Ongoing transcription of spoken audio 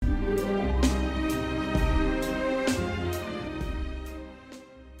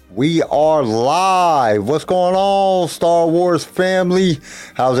We are live. What's going on, Star Wars family?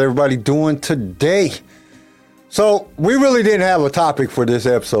 How's everybody doing today? So, we really didn't have a topic for this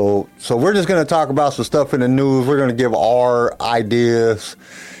episode. So, we're just going to talk about some stuff in the news. We're going to give our ideas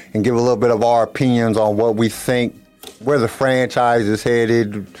and give a little bit of our opinions on what we think, where the franchise is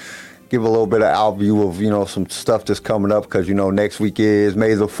headed. Give a little bit of out view of, some stuff that's coming up because, next week is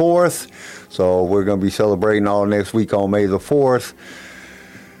May the 4th. So, we're going to be celebrating all next week on May the 4th.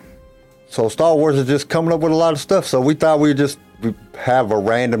 So Star Wars is just coming up with a lot of stuff. So we thought we'd just have a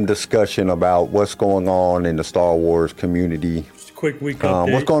random discussion about what's going on in the Star Wars community. Just a quick week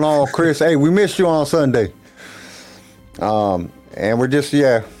update. What's going on, Chris? Hey, we missed you on Sunday. And we're just,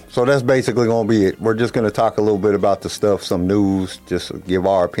 so that's basically going to be it. We're just going to talk a little bit about the stuff, some news, just give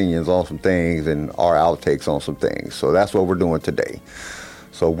our opinions on some things and our outtakes on some things. So that's what we're doing today.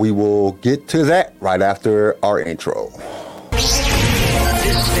 So we will get to that right after our intro.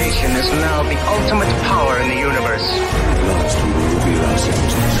 This station is now the ultimate power in the universe. Last we will reveal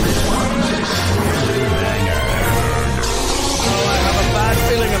ourselves. Oh, I have a bad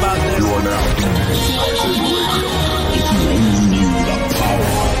feeling about this. You are now if you only knew the power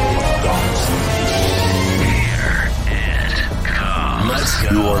of gods. Here it comes. Let's go.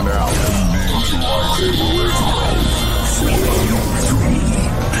 You are now tuned into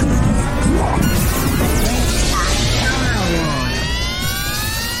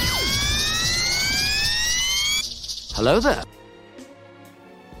Hello there.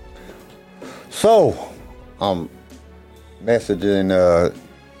 So, I'm messaging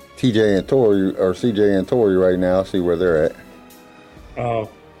TJ and Tori, or CJ and Tori right now, see where they're at. Oh,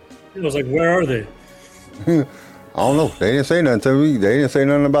 I was like, where are they? I don't know. They didn't say nothing to me. They didn't say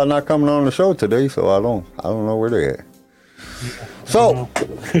nothing about not coming on the show today, so I don't know where they're at. So,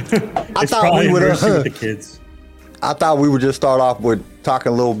 I thought we would with the kids. I thought we would just start off with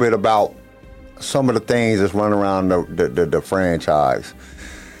talking a little bit about some of the things that's running around the franchise.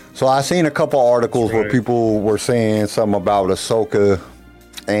 So I seen a couple articles where people were saying something about Ahsoka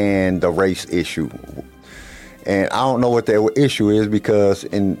and the race issue. And I don't know what the issue is because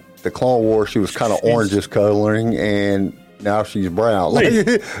in the Clone Wars she was kind of orangish coloring and now she's brown. Like,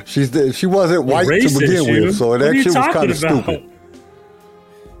 she wasn't white to begin with, so that shit was kind of stupid.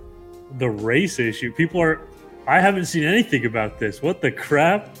 The race issue. I haven't seen anything about this. What the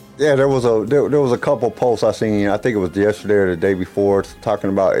crap? Yeah, there was a couple posts I seen. I think it was yesterday or the day before, talking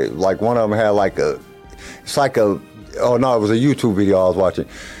about it. Like one of them had it was a YouTube video I was watching,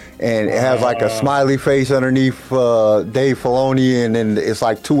 and it has like a smiley face underneath Dave Filoni, and then it's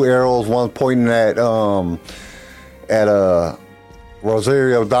like two arrows, one pointing at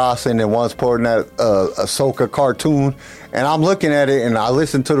Rosario Dawson, and one's pointing at Ahsoka cartoon. And I'm looking at it, and I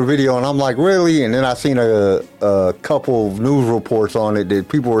listened to the video, and I'm like, really? And then I seen a couple of news reports on it that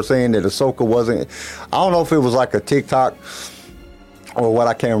people were saying that Ahsoka wasn't. I don't know if it was like a TikTok or what.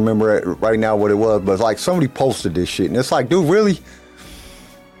 I can't remember right now what it was, but it's like somebody posted this shit, and it's like, dude, really?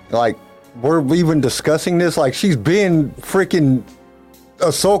 Like, we're even discussing this? Like, she's been freaking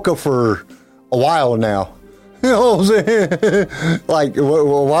Ahsoka for a while now. You know what I'm saying? Like,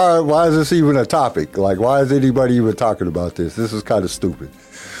 why is this even a topic? Like, why is anybody even talking about this? This is kind of stupid.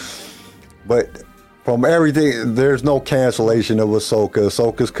 But from everything, there's no cancellation of Ahsoka.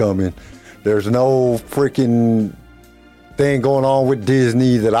 Ahsoka's coming. There's no freaking thing going on with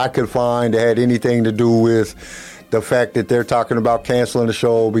Disney that I could find that had anything to do with the fact that they're talking about canceling the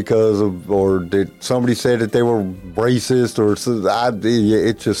show because of, or that somebody said that they were racist, or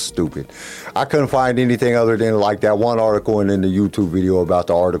it's just stupid. I couldn't find anything other than like that one article and then the YouTube video about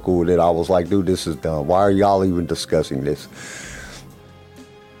the article that I was like, dude, this is dumb. Why are y'all even discussing this?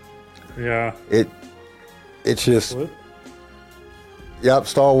 Yeah. It's just... What? Yep,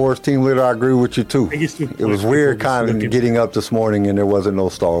 Star Wars team leader, I agree with you too. It was weird kind of getting up this morning and there wasn't no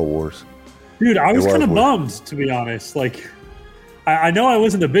Star Wars. Dude, I was kind of bummed, to be honest. Like, I know I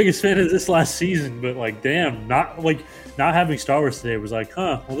wasn't the biggest fan of this last season, but like, damn, not having Star Wars today was like,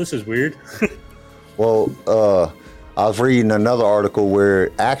 well, this is weird. Well, I was reading another article where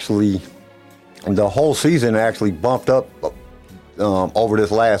actually the whole season actually bumped up over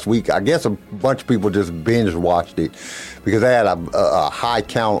this last week. I guess a bunch of people just binge watched it because they had a high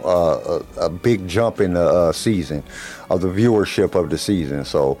count, a big jump in the season of the viewership of the season.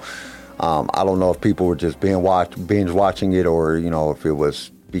 So. I don't know if people were just binge watching it or, if it was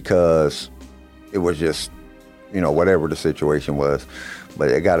because it was just, whatever the situation was.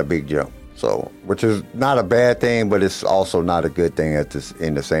 But it got a big jump. So, which is not a bad thing, but it's also not a good thing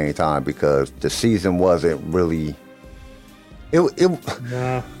in the same time because the season wasn't really. It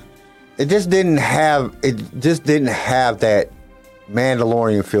just didn't have that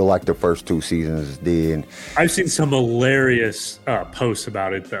Mandalorian feel like the first 2 seasons did. I've seen some hilarious posts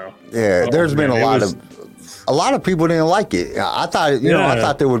about it though. Yeah, there's been a lot of people didn't like it. I thought I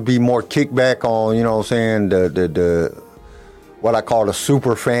thought there would be more kickback on, you know what I'm saying, the what I call the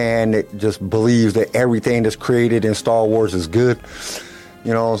super fan that just believes that everything that's created in Star Wars is good.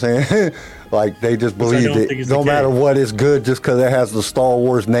 You know what I'm saying? Like, they just believe that no matter what is good just because it has the Star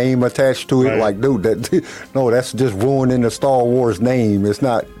Wars name attached to it. Right. Like, dude, that's just ruining the Star Wars name. It's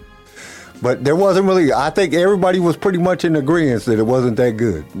not. But there wasn't really, I think everybody was pretty much in agreement that it wasn't that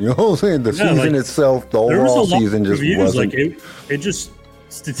good. You know what I'm saying? The season itself, the overall season just wasn't. Like it just,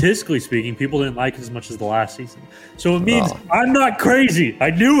 statistically speaking, people didn't like it as much as the last season. So it means I'm not crazy.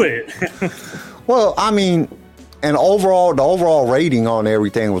 I knew it. Well, I mean, and the overall rating on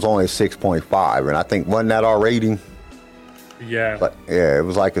everything was only a 6.5. And I think, wasn't that our rating? Yeah. But yeah, it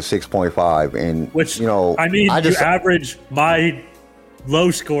was like a 6.5. And, which, you know, I mean, you average my low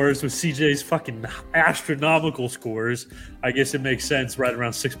scores with CJ's fucking astronomical scores. I guess it makes sense right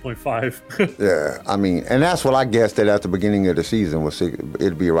around 6.5. Yeah, I mean, and that's what I guessed that at the beginning of the season was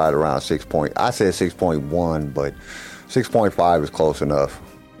it'd be right around 6 point. I said 6.1, but 6.5 is close enough.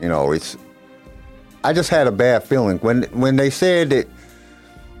 You know, I just had a bad feeling when they said that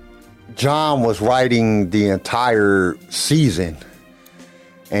John was writing the entire season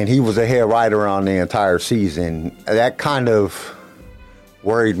and he was a head writer on the entire season. That kind of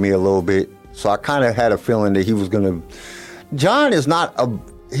worried me a little bit. So I kind of had a feeling that he was going to. John is not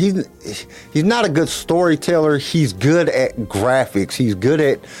he's not a good storyteller. He's good at graphics. He's good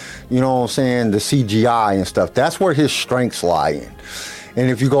at, you know what I'm saying, the CGI and stuff. That's where his strengths lie in. And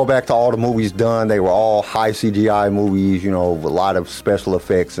if you go back to all the movies done, they were all high CGI movies, you know, with a lot of special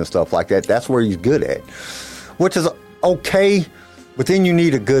effects and stuff like that. That's where he's good at, which is okay. But then you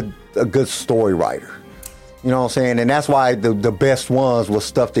need a good story writer. You know what I'm saying? And that's why the best ones was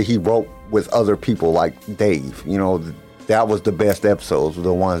stuff that he wrote with other people like Dave. You know, that was the best episodes,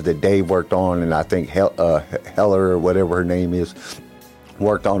 the ones that Dave worked on, and I think Heller or whatever her name is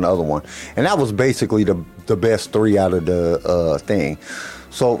worked on the other one. And that was basically the best 3 out of the thing.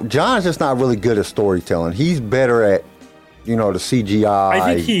 So John's just not really good at storytelling. He's better at, you know, the CGI.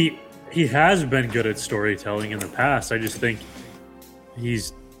 I think he has been good at storytelling in the past. I just think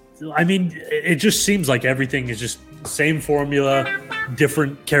it just seems like everything is just same formula,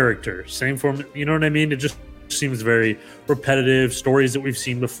 different character, same form. You know what I mean? It just seems very repetitive. Stories that we've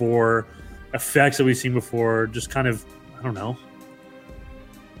seen before, effects that we've seen before, just kind of, I don't know.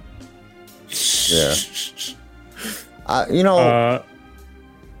 Yeah. You know,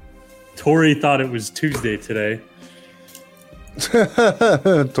 Tori thought it was Tuesday today.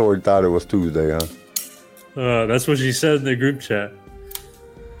 Tori thought it was Tuesday, huh? That's what she said in the group chat.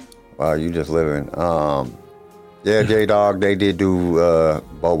 Wow, you just living. Yeah, J-Dog, they did do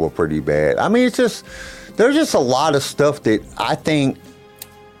Boba pretty bad. I mean, there's just a lot of stuff that I think,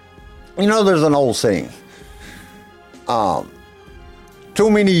 you know, there's an old saying. Too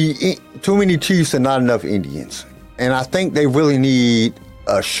many chiefs and not enough Indians. And I think they really need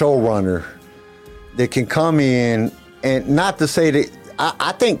a showrunner that can come in, and not to say that,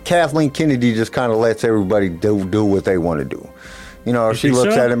 I think Kathleen Kennedy just kind of lets everybody do what they want to do. You know, she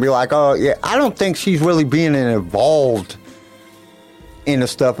looks at it and be like, oh, yeah, I don't think she's really being involved in the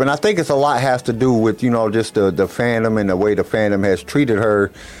stuff. And I think it's a lot has to do with, you know, just the fandom and the way the fandom has treated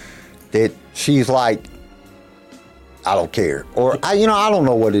her, that she's like, I don't care. Or, I don't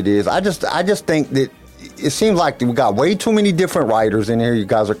know what it is. I just think that it seems like we got way too many different writers in here. You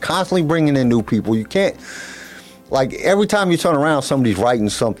guys are constantly bringing in new people. You can't, like, every time you turn around, somebody's writing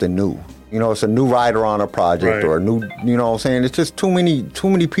something new. You know, it's a new writer on a project, right, or a new, you know what I'm saying? It's just too many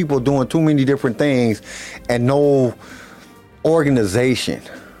people doing too many different things and no organization.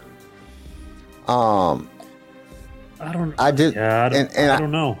 I don't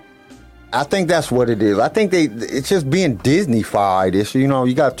know. I think that's what it is. I think it's just being Disney-fied. It's, you know,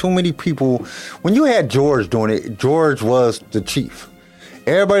 you got too many people. When you had George doing it, George was the chief.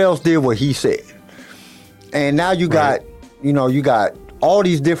 Everybody else did what he said. And now you got, you know, you got all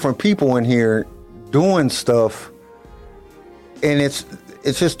these different people in here doing stuff, and it's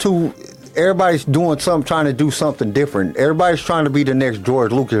just too. Everybody's doing something, trying to do something different. Everybody's trying to be the next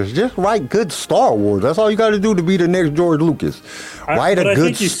George Lucas. Just write good Star Wars. That's all you got to do to be the next George Lucas. Write a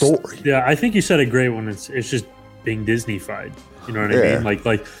good story. Yeah, I think you said a great one. It's just being Disney-fied. You know what I mean? Like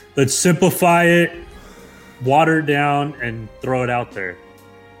let's simplify it, water it down, and throw it out there.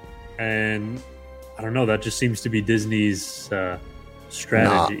 And I don't know. That just seems to be Disney's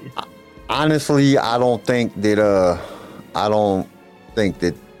strategy. Honestly, I don't think that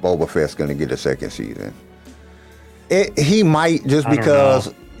Boba Fett's going to get a second season. He might just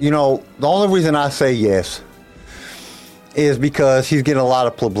because, you know, the only reason I say yes is because he's getting a lot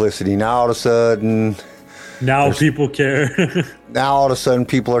of publicity. Now all of a sudden... Now people care. Now all of a sudden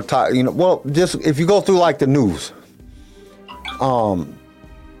people are tired. You know, well, just if you go through like the news,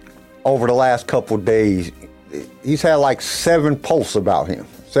 over the last couple of days, he's had like 7 posts about him,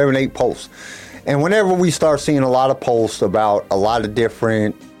 7, 8 posts. And whenever we start seeing a lot of posts about a lot of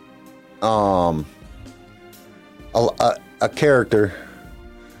different, a character.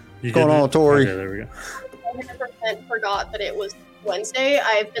 What's going on, Tori? Okay, there we go. 100% forgot that it was Wednesday.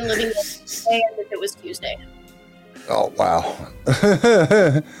 I've been living Wednesday as if it was Tuesday. Oh, wow.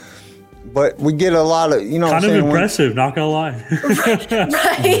 But we get a lot of, you know, kind of impressive, not gonna lie.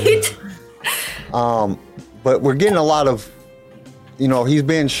 Right? But we're getting a lot of, you know, he's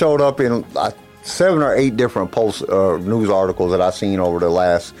been showed up in 7 or 8 different posts, news articles that I've seen over the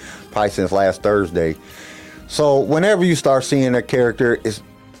last, probably since last Thursday. So whenever you start seeing a character,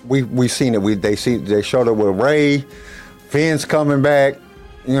 we've seen it. They showed it with Ray, Finn's coming back.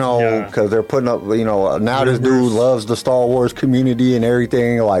 You know, because they're putting up, you know, now this dude loves the Star Wars community and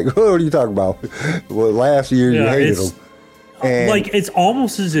everything. Like, what are you talking about? Well, last year you hated him. And like, it's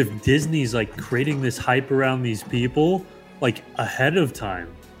almost as if Disney's like creating this hype around these people, like ahead of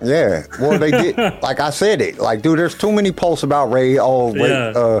time. Yeah, well, they did. Like I said it. Like, dude, there's too many posts about Ray. Oh,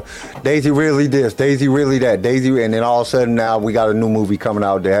 wait, Daisy Ridley this, Daisy Ridley that, Daisy, and then all of a sudden now we got a new movie coming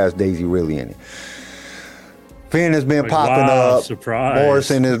out that has Daisy Ridley in it. Finn has been popping up. Surprise.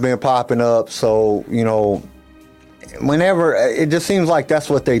 Morrison has been popping up. So, you know, whenever, it just seems like that's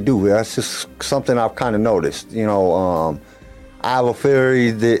what they do. That's just something I've kind of noticed. You know, I have a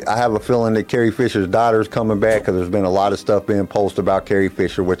feeling that Carrie Fisher's daughter is coming back because there's been a lot of stuff being posted about Carrie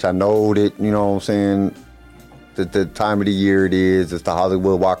Fisher, which I know that, you know what I'm saying, that the time of the year it is, it's the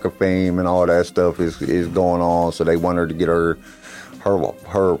Hollywood Walk of Fame and all that stuff is going on. So they want her to get her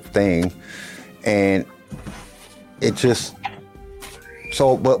thing. And it just,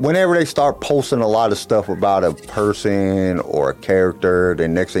 so, but whenever they start posting a lot of stuff about a person or a character,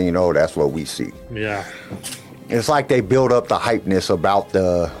 then next thing you know, that's what we see. Yeah. It's like they build up the hypeness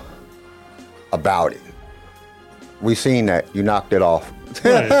about it. We seen that. You knocked it off.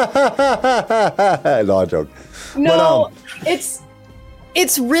 Right. No, I'm joking. No,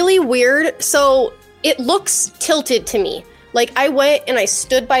 it's really weird. So it looks tilted to me. Like, I went and I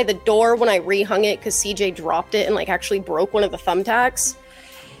stood by the door when I rehung it because CJ dropped it and, like, actually broke one of the thumbtacks.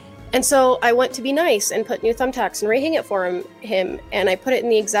 And so I went to be nice and put new thumbtacks and rehang it for him, and I put it in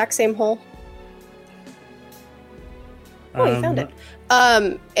the exact same hole. Oh, you found it.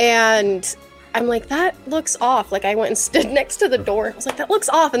 And I'm like, that looks off. Like, I went and stood next to the door. I was like, that looks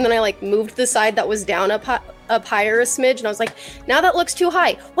off. And then I, like, moved the side that was down up higher a smidge, and I was like, now that looks too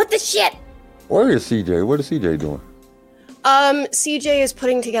high. What the shit? Where is CJ? What is CJ doing? CJ is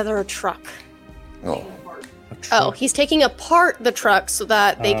putting together a truck. Oh, he's taking apart the truck so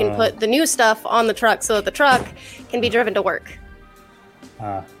that they can put the new stuff on the truck so that the truck can be driven to work.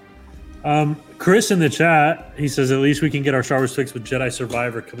 Chris in the chat, he says, at least we can get our Star Wars fix with Jedi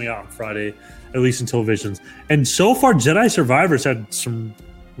Survivor coming out on Friday, at least until Visions. And so far, Jedi Survivor's had some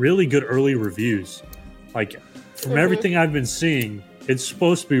really good early reviews. Like, from everything I've been seeing, it's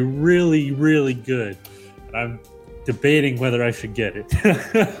supposed to be really, really good. And I'm debating whether I should get it.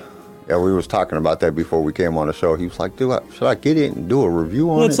 Yeah, we was talking about that before we came on the show. He was like, should I get it and do a review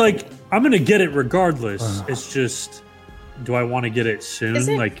on it? Well, it's like, I'm going to get it regardless. It's just, do I want to get it soon?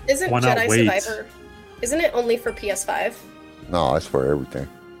 Isn't why not Jedi wait? Survivor, isn't it only for PS5? No, it's for everything.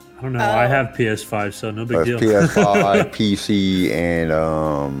 I don't know. I have PS5, so no big deal. PS5, PC, and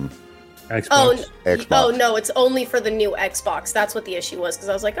Xbox. Xbox. Oh, no, it's only for the new Xbox. That's what the issue was, because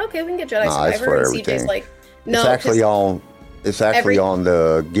I was like, okay, we can get Jedi Survivor, and everything. CJ's like, no. It's actually on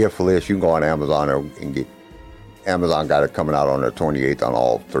the gift list. You can go on Amazon and get. Amazon got it coming out on the 28th on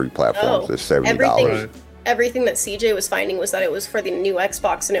all 3 platforms. It's $70. Everything that CJ was finding was that it was for the new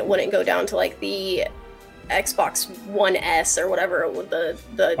Xbox, and it wouldn't go down to like the Xbox One S or whatever it's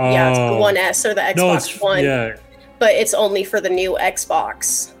the One S or the Xbox One. Yeah. But it's only for the new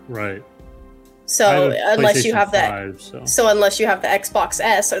Xbox. Right. So unless you have that, so unless you have the Xbox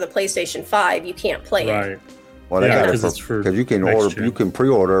S or the PlayStation 5, you can't play it. Right. Well, because you can order, you can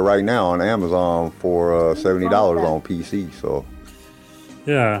pre-order it right now on Amazon for $70 on PC. So,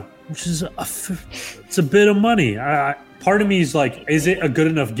 yeah, which is it's a bit of money. Part of me is like, is it a good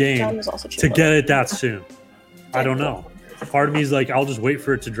enough game to get it that soon? I don't know. Part of me is like, I'll just wait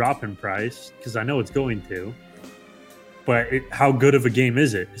for it to drop in price because I know it's going to. But how good of a game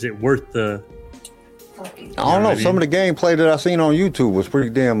is it? Is it worth the? I don't know. Some of the gameplay that I seen on YouTube was pretty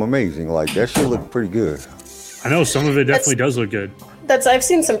damn amazing. Like, that shit looked pretty good. I know some of it definitely does look good. I've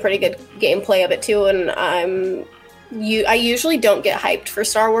seen some pretty good gameplay of it too, and I usually don't get hyped for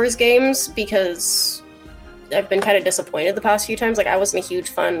Star Wars games because I've been kind of disappointed the past few times. Like, I wasn't a huge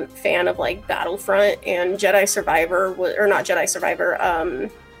fan of like Battlefront and Jedi Survivor, or not Jedi Survivor.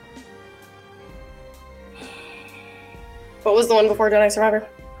 What was the one before Jedi Survivor?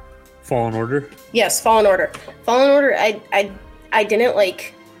 Fallen Order. Yes, Fallen Order. Fallen Order. I didn't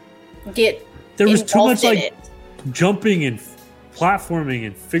like get. There was too much like it. Jumping and platforming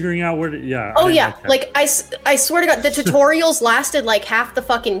and figuring out where to. Yeah. Oh yeah, like I swear to God, the tutorials lasted like half the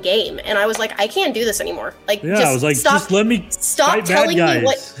fucking game, and I was like, I can't do this anymore. Like, yeah, I was like, just let me stop telling me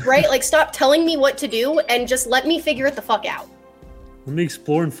what. Right, like stop telling me what to do, and just let me figure it the fuck out. Let me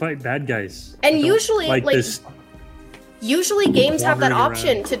explore and fight bad guys. And usually, like this. Usually games have that Wandering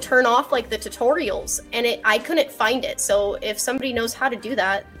option around. to turn off like the tutorials, and I couldn't find it. So if somebody knows how to do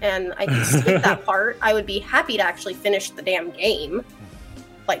that and I can skip that part, I would be happy to actually finish the damn game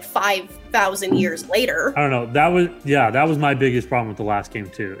like 5,000 years later. I don't know. That was my biggest problem with the last game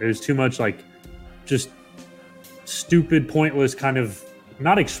too. It was too much like just stupid, pointless kind of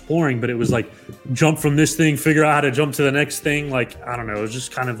not exploring, but it was like jump from this thing, figure out how to jump to the next thing. Like, I don't know. It was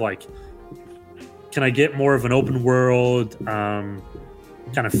just kind of like, can I get more of an open world, kind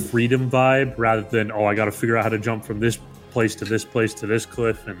of freedom vibe rather than, I got to figure out how to jump from this place to this place to this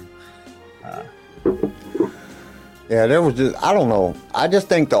cliff. And yeah, there was just, I don't know. I just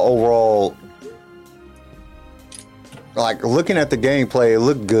think the overall, like looking at the gameplay, it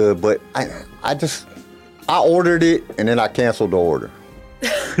looked good, but I ordered it and then I canceled the order.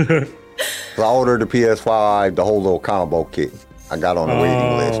 So I ordered the PS5, the whole little combo kit. I got on the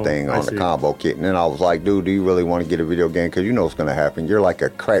waiting list thing on the combo kit, and then I was like, dude, do you really want to get a video game? Because you know what's going to happen. You're like a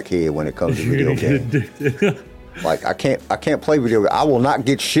crackhead when it comes to video games. Like, I can't play video games. I will not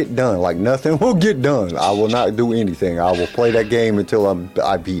get shit done. Like, nothing will get done. I will not do anything. I will play that game until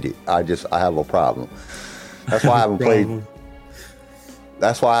I beat it. I have a problem. That's why I haven't played.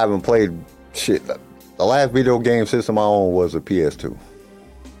 That's why I haven't played shit. The last video game system I owned was a PS2.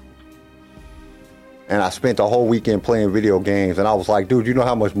 And I spent the whole weekend playing video games, and I was like, dude, you know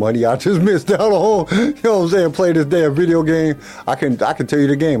how much money I just missed out on? You know what I'm saying? Play this damn video game. I can tell you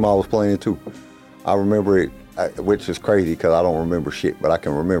the game I was playing too. I remember it, which is crazy because I don't remember shit, but I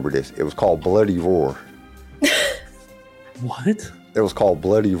can remember this. It was called Bloody Roar. What? It was called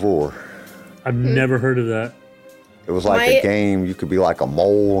Bloody Roar. I've never heard of that. It was like a game. You could be like a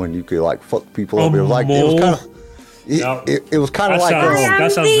mole, and you could like fuck people up. It was like mole? it was kind of. It was kind of like sounds- I am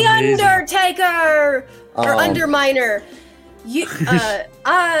that sounds the amazing. Undertaker or Underminer. You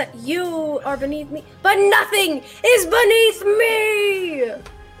are beneath me, but nothing is beneath me.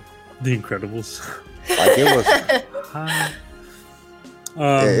 The Incredibles. like it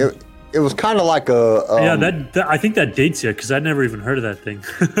was. It was kind of like a. Yeah, that I think that dates you because I'd never even heard of that thing.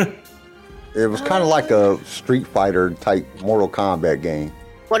 It was kind of like a Street Fighter type Mortal Kombat game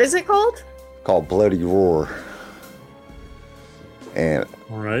What is it called? called Bloody Roar. And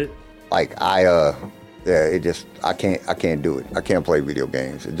All right. like it just I can't do it. I can't play video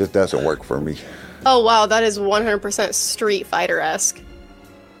games. It just doesn't work for me. Oh wow, that is 100% Street Fighter-esque.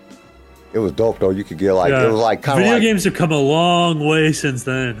 It was dope though. You could get like it was like kind of video like games have come a long way since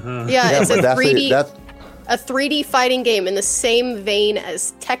then. Huh? Yeah, it's but a that's 3D. That's A 3D fighting game in the same vein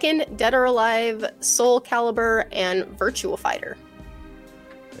as Tekken, Dead or Alive, Soul Calibur, and Virtua Fighter.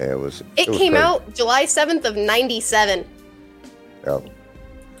 it was. It was came crazy. out July 7th of 97. Yep.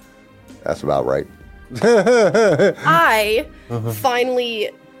 That's about right. I finally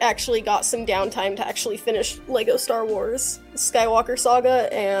actually got some downtime to actually finish Lego Star Wars Skywalker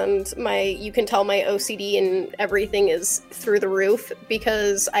Saga, and you can tell my OCD and everything is through the roof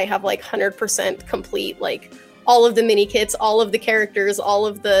because I have like 100% complete, like all of the mini kits, all of the characters, all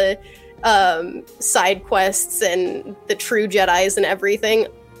of the side quests and the true Jedis and everything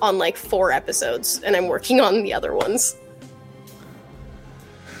on like 4 episodes, and I'm working on the other ones.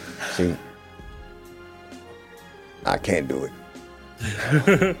 See, I can't do it.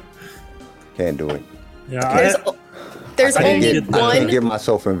 Can't do it. Yeah, There's I only can't get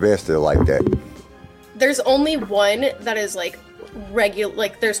myself invested like that. There's only one that is like regular.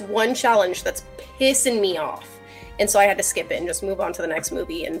 Like there's one challenge that's pissing me off, and so I had to skip it and just move on to the next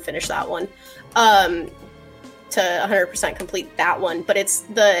movie and finish that one. To 100% complete that one, but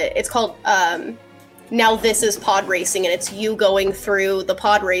it's called Now This Is Pod Racing, and it's you going through the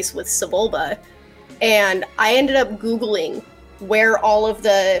pod race with Sebulba. And I ended up Googling where all of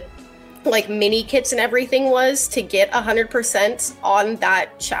the like mini kits and everything was to get 100% on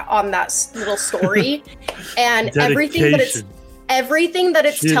that little story, and everything that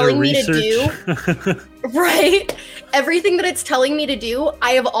it's You did telling your me to do, research. right? Everything that it's telling me to do,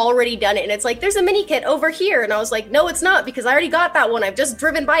 I have already done it. And it's like, there's a mini kit over here. And I was like, no, it's not, because I already got that one. I've just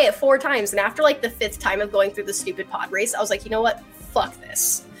driven by it 4 times. And after like the 5th time of going through the stupid pod race, I was like, you know what? Fuck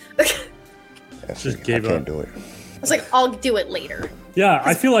this. Just gave I can't up. do it. I was like, I'll do it later. Yeah,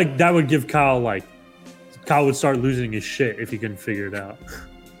 I feel like that would give Kyle would start losing his shit if he couldn't figure it out.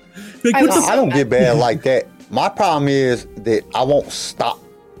 Like, I what was- the I don't get bad like that. My problem is that I won't stop.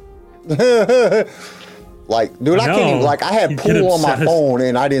 Like, dude, I can't even, No, like, I had you get pool on my obsessed. phone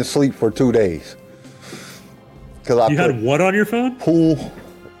and I didn't sleep for 2 days. Because I You put had what on your phone? pool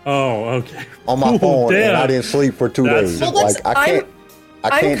Oh, okay. on my Ooh, phone and I damn. didn't sleep for 2 That's- days. Well, that's- Like, I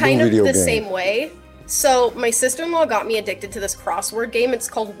I'm can't kind do of video the games. same way. So my sister-in-law got me addicted to this crossword game. It's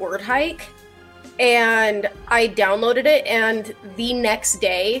called Word Hike. And I downloaded it, and the next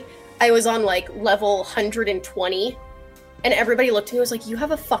day I was on like level 120. And everybody looked at me and was like, you have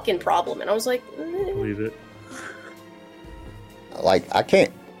a fucking problem. And I was like, Believe it. Like, I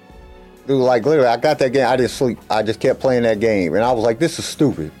can't. Dude, like, literally, I got that game. I didn't sleep. I just kept playing that game. And I was like, this is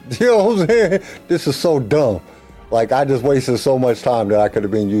stupid. You know what I'm saying? This is so dumb. Like, I just wasted so much time that I could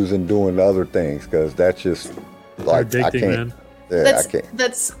have been using doing other things. Because that's just, like, I Addicting, can't. man. Yeah, I can't.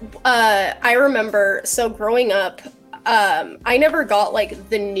 I remember, so growing up, I never got like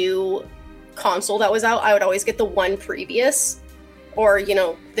the new console that was out. I would always get the one previous, or you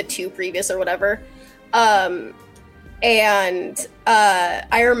know, the 2 previous or whatever. I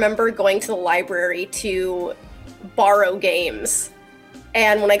remember going to the library to borrow games,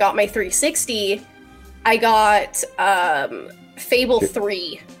 and when I got my 360, I got Fable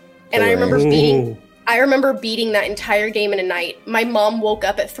 3, and I remember Ooh. I remember beating that entire game in a night. My mom woke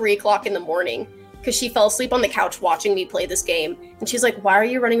up at 3 o'clock in the morning because she fell asleep on the couch watching me play this game. And she's like, why are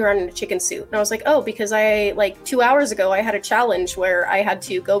you running around in a chicken suit? And I was like, oh, because I, like 2 hours ago, I had a challenge where I had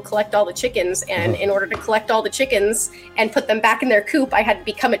to go collect all the chickens. And in order to collect all the chickens and put them back in their coop, I had to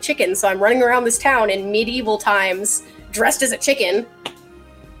become a chicken. So I'm running around this town in medieval times dressed as a chicken.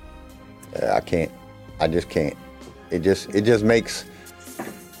 Yeah, I can't. I just can't. It just makes.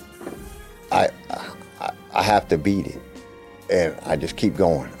 I have to beat it, and I just keep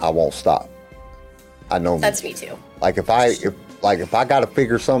going. I won't stop. I know That's me too. Like if I got to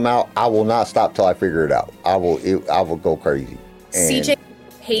figure something out, I will not stop till I figure it out. I will go crazy. And CJ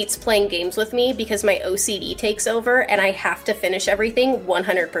hates playing games with me because my OCD takes over and I have to finish everything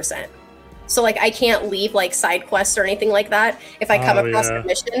 100%. So like I can't leave like side quests or anything like that. If I come across a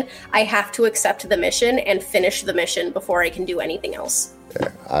mission, I have to accept the mission and finish the mission before I can do anything else.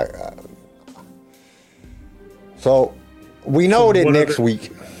 Yeah, so we know that next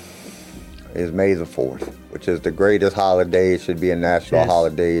week is May the 4th, which is the greatest holiday. It should be a national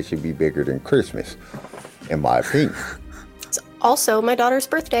holiday. It should be bigger than Christmas, in my opinion. It's also my daughter's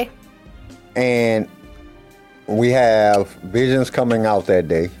birthday. And we have Visions coming out that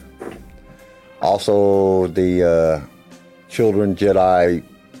day. Also, the Children Jedi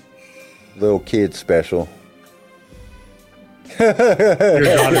little kid special. Your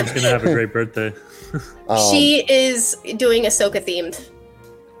daughter's gonna have a great birthday. She is doing Ahsoka themed.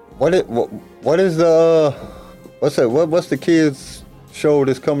 What's the kids show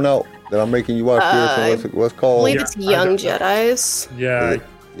that's coming out that I'm making you watch? What's I called? believe it's Young Jedis. Yeah,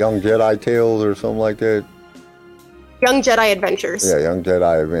 Young Jedi Tales or something like that. Young Jedi Adventures. Yeah, Young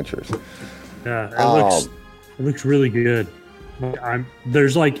Jedi Adventures. yeah. It looks really good.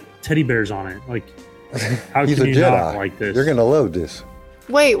 There's like teddy bears on it. Like, how He's can a you Jedi. not like this? You're gonna love this.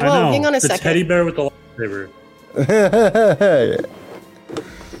 Wait, I whoa, know. hang on a the second. teddy bear with the lightsaber.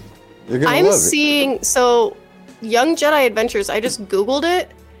 You're gonna I'm love it. seeing, so Young Jedi Adventures, I just Googled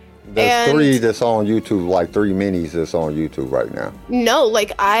it. There's and- 3 that's on YouTube, like 3 minis that's on YouTube right now. No,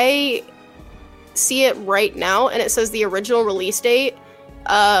 like I see it right now, and it says the original release date,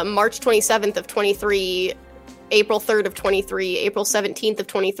 March 27th of 23, April 3rd of 23, April 17th of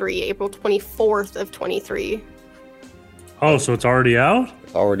 23, April 24th of 23. Oh, so it's already out?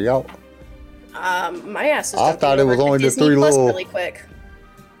 It's already out. My ass is I jumping thought it over was to only the Disney 3 Plus little- really quick.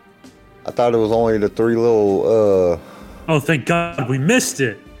 I thought it was only the 3 little. Oh, thank God we missed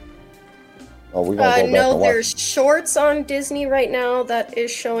it. Oh, we gonna go back No, and watch. there's shorts on Disney right now that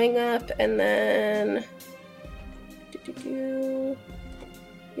is showing up, and then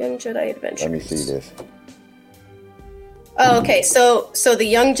Young Jedi Adventures. Let me see this. Oh, okay. So the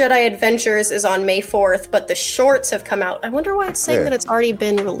Young Jedi Adventures is on May 4th, but the shorts have come out. I wonder why it's saying Yeah. that it's already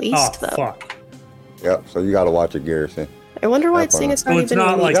been released, Oh, though. fuck. Yep. So you got to watch it, Garrison. I wonder why it's That's saying fine. it's So already it's been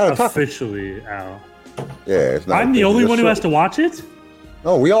not released. like gotta talk- officially out. Yeah, it's not. I'm the only it's one who short. has to watch it?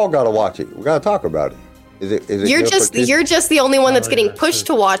 No, we all got to watch it. We got to talk about it. You're just the only one that's getting pushed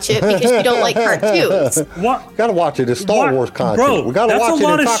to watch it because you don't like cartoons. What? Gotta watch it. It's Star Wars content. Bro, we gotta watch it and talk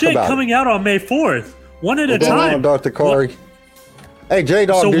about it. That's a lot of shit coming out on May 4th. One at a time. Dr. Kari. Hey,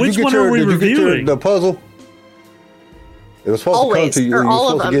 J-Dog, So did which you one get are we your the puzzle? It was supposed Always, to come to you. or You were all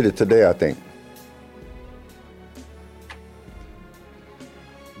of supposed to them. get it today, I think.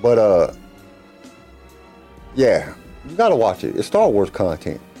 But yeah, you gotta watch it. It's Star Wars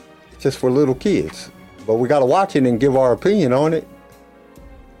content. It's just for little kids. But we gotta watch it and give our opinion on it.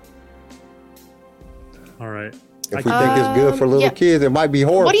 All right. If we think it's good for little kids, it might be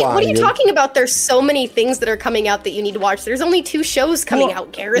horrifying. What are you talking about? There's so many things that are coming out that you need to watch. There's only 2 shows coming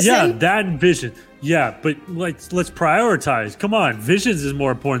out, Garrison. Yeah, that and Vision. Yeah, but let's prioritize. Come on, Visions is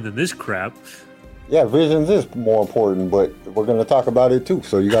more important than this crap. Yeah, Visions is more important, but we're going to talk about it too,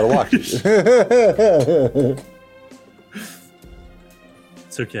 so you got to watch it.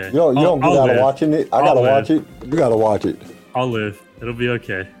 It's okay. You don't get out of watching it. I got to watch it. You got to watch it. I'll live. It'll be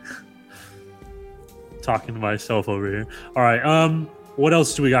okay. Talking to myself over here. All right. What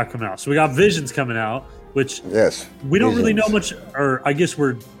else do we got coming out? So we got Visions coming out, which we don't really know much, or I guess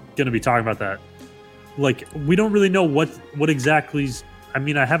we're going to be talking about that. Like, we don't really know what exactly's. I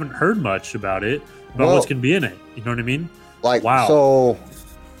mean, I haven't heard much about it, about what's going to be in it. You know what I mean? Like, wow. So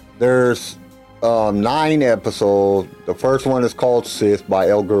there's 9 episodes. The first one is called Sith by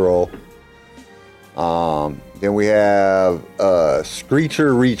El Guro. Then we have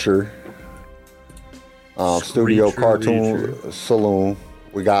Screecher Reacher. Studio Cartoon Saloon.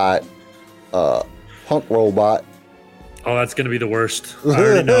 We got Punk Robot. Oh, that's gonna be the worst. I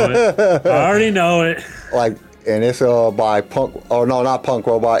already know it. Like, and it's by Punk. Oh no, not Punk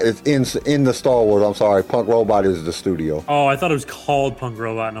Robot. It's in the Star Wars. I'm sorry, Punk Robot is the studio. Oh, I thought it was called Punk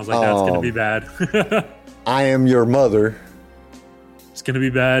Robot, and I was like, that's gonna be bad. I Am Your Mother. It's gonna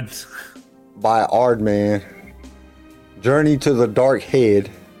be bad. By Ardman. Journey to the Dark Head.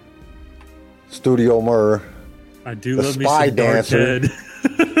 Studio Murr. I do the love Spy me some Dancer. Dark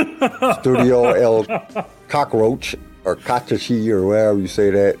Head. Studio El Cockroach or Kachachi or whatever you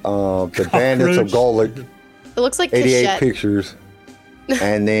say that. The Bandits of Golic. It looks like 88 Cachette. Pictures.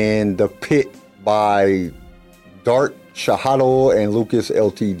 And then The Pit by Dart Shahado and Lucas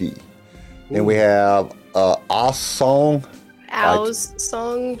LTD. Then we have Oz Song. Ow's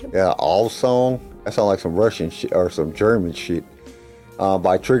Song. Yeah, Oz Song. That sounds like some Russian shit or some German shit.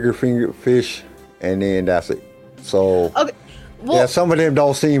 By Trigger Finger Fish, and then that's it. So Okay. Well, yeah, some of them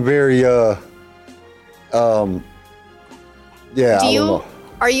don't seem very yeah, I don't know.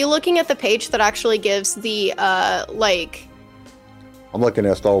 Are you looking at the page that actually gives the like? I'm looking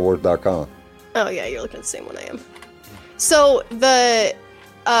at StarWars.com. Oh yeah, you're looking at the same one I am. So the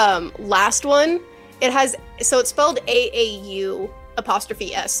last one, it has it's spelled AAU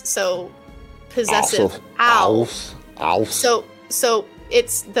apostrophe S. So possessive. Owls. So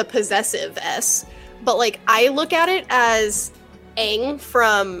it's the possessive S, but like I look at it as Aang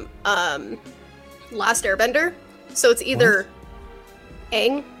from Last Airbender. So it's either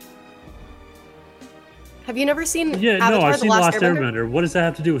Aang. Have you never seen Avatar, I've The seen Last Lost Airbender. What does that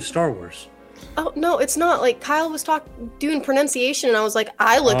have to do with Star Wars? Oh no, it's not. Like Kyle was doing pronunciation, and I was like,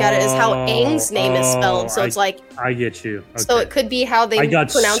 I look at it as how Aang's name is spelled. So it's like I get you. Okay. So it could be how they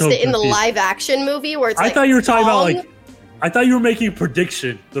pronounced it in the live action movie, where it's like. I thought you were talking about like. I thought you were making a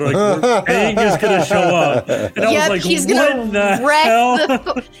prediction. They're like, Aang is gonna show up, and I was like, he's what gonna the wreck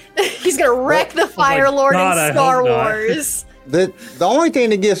hell? He's gonna wreck the Fire Lord in Star Wars. The only thing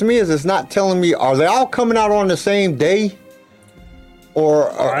that gets me is it's not telling me, are they all coming out on the same day?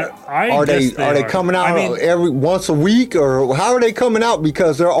 Or are they coming out every once a week, or how are they coming out?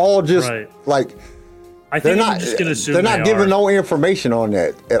 Because they're all just like they're not just gonna assume they're not giving no information on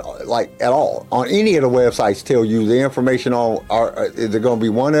that at all on any of the websites. Tell you the information on is it going to be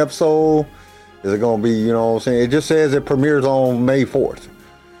one episode? Is it going to be, you know what I'm saying? It just says it premieres on May 4th.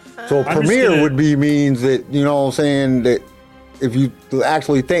 So premiere would be means that, you know what I'm saying, that if you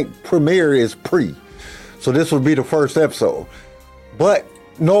actually think premiere is pre. So this would be the first episode. But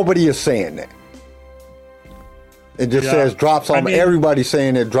nobody is saying that. It just says drops on. Everybody's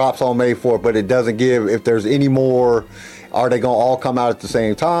saying it drops on May 4th, but it doesn't give if there's any more. Are they going to all come out at the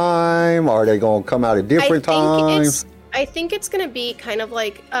same time? Are they going to come out at different times? I think it's going to be kind of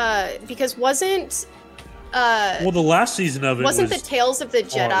like because wasn't well, the last season of it wasn't the Tales of the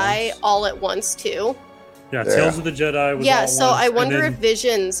Jedi all at once too? Yeah, Tales of the Jedi was all at so once, I wonder if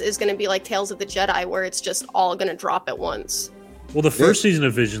Visions is going to be like Tales of the Jedi, where it's just all going to drop at once. Well, the first season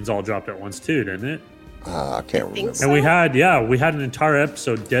of Visions all dropped at once too, didn't it? I can't remember. And we had an entire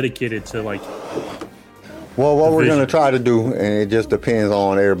episode dedicated to like. Well, what we're going to try to do, and it just depends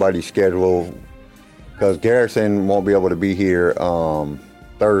on everybody's schedule, because Garrison won't be able to be here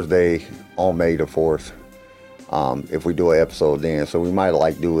Thursday on May the 4th. If we do an episode then, so we might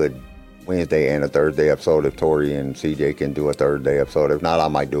like do a Wednesday and a Thursday episode if Tori and CJ can do a Thursday episode. If not, I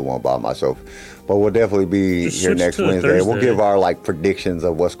might do one by myself. But we'll definitely be Just here switch next to a Wednesday. Thursday. We'll give our like predictions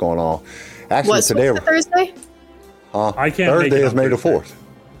of what's going on. Actually, What's today, the Thursday? I can't make Thursday it is on May the Thursday. 4th.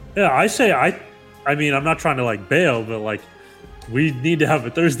 Yeah, I mean, I'm not trying to like bail, but like, we need to have a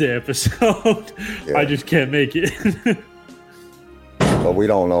Thursday episode. Yeah. I just can't make it. But we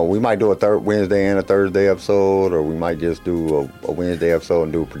don't know. We might do a Wednesday and a Thursday episode, or we might just do a Wednesday episode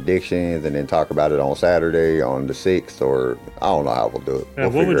and do predictions and then talk about it on Saturday on the 6th, or I don't know how we'll do it. Yeah,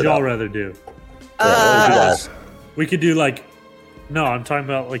 We'll what figure would it y'all out. rather do? Yeah, what would you guys- We could do like, no, I'm talking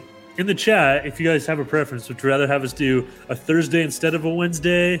about like in the chat. If you guys have a preference, would you rather have us do a Thursday instead of a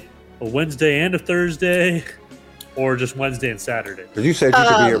Wednesday and a Thursday, or just Wednesday and Saturday? Because you said you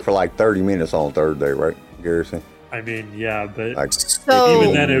could be here for like 30 minutes on Thursday, right, Garrison? I mean, yeah, but Like, So-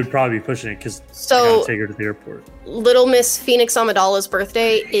 even then it would probably be pushing it because I So gotta take her to the airport. Little Miss Phoenix Amidala's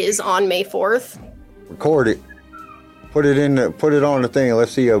birthday is on May 4th. record it, put it on the thing.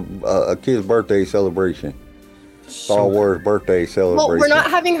 Let's see a kid's birthday celebration, Star Wars birthday celebration. Well, we're not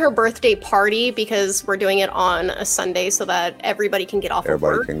having her birthday party because we're doing it on a Sunday so that everybody can get off of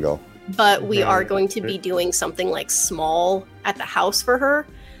Everybody work. can go. But we are Right. going to be doing something like small at the house for her.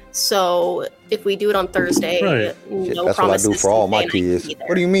 So if we do it on Thursday, Right. no Shit, that's what I promises. do for all my Tuesday, and I can kids. be there.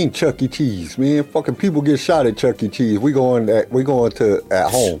 What do you mean, Chuck E. Cheese, man? Fucking people get shot at Chuck E. Cheese. We going to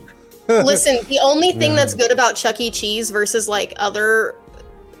at home. Listen, the only thing that's good about Chuck E. Cheese versus like other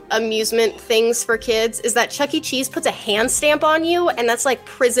amusement things for kids is that Chuck E. Cheese puts a hand stamp on you, and that's like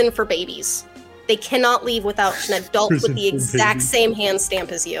prison for babies. They cannot leave without an adult Prison with the for exact babies. same hand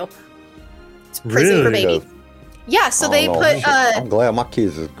stamp as you. It's prison for Really? babies. Yeah, so they I don't put know. I'm glad my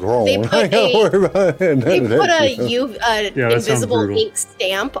kids is grown. they put I ain't gotta a- worry about none they of put that a shit. that sounds invisible brutal. ink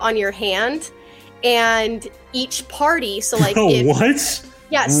stamp on your hand, and each party. So like, Oh, if, what?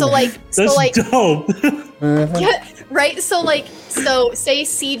 yeah, so like, so That's like, dope. yeah, right? So like, so say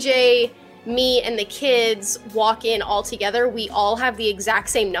CJ, me, and the kids walk in all together. We all have the exact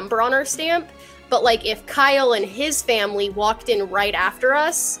same number on our stamp. But like, if Kyle and his family walked in right after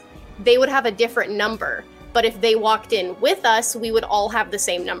us, they would have a different number. But if they walked in with us, we would all have the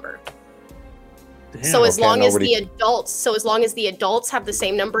same number. So Damn. as long as nobody- the adults have the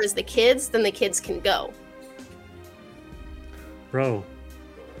same number as the kids, then the kids can go. Bro,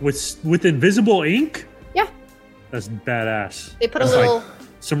 with invisible ink? Yeah. That's badass. They put a That's little. like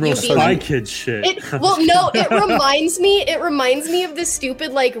some real UV Spy light. Kids shit. It reminds me. It reminds me of the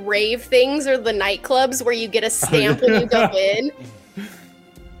stupid like rave things or the nightclubs where you get a stamp when you go in.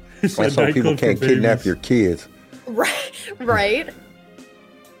 It's Like a some people nightclub for can't kidnap babies. your kids. Right. Right.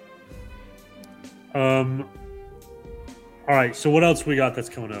 All right, so what else we got that's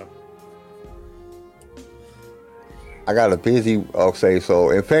coming up? I got a busy. Okay, so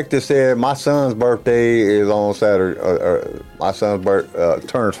Infected said my son's birthday is on Saturday. My son's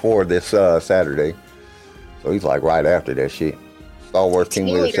turns 4 this Saturday, so he's like right after that shit. Star Wars Team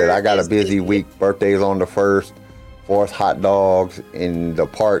Team Leader Leader said I got a is busy busy. week. Birthday's on the 1st. 4th, hot dogs in the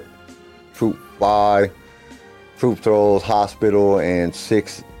park. Troop 5, troop throws, hospital, and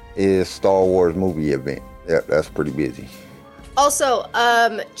 6 is Star Wars movie event. Yep, that's pretty busy. Also,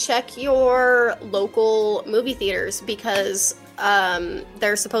 check your local movie theaters because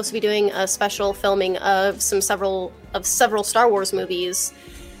they're supposed to be doing a special filming of several Star Wars movies,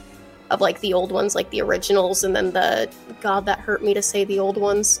 of like the old ones, like the originals, and then God, that hurt me to say the old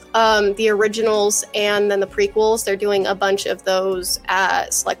ones. The originals and then the prequels. They're doing a bunch of those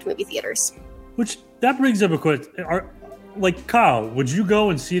at select movie theaters. Which that brings up a question. Like Kyle, would you go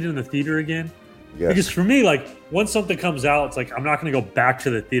and see it in the theater again? Yes. Because for me, like once something comes out, it's like I'm not going to go back to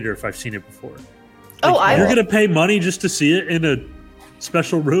the theater if I've seen it before. Oh, Like, you're I going to pay money just to see it in a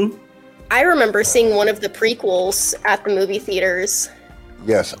special room? remember seeing one of the prequels at the movie theaters.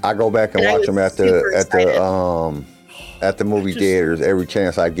 Yes, I go back and And I watch was them super at the movie Just- theaters every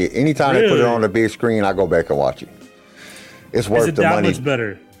chance I get. Anytime they put it Really? on the big screen, I go back and watch it. It's Is worth it the that money. much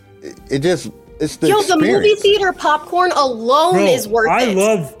better? It's the Yo, experience. the movie theater popcorn alone Bro, is worth I it.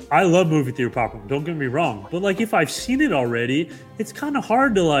 love movie theater popcorn. Don't get me wrong, but like if I've seen it already, it's kind of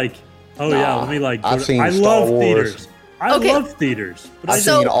hard to like. Oh yeah, Nah, let me like. I've seen I Star love Wars. theaters. I Okay. love theaters. But I I've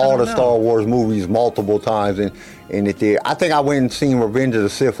So- seen all the don't Star know. Wars movies multiple times in the theater. I think I went and seen Revenge of the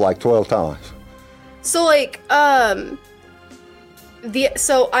Sith like 12 times. So like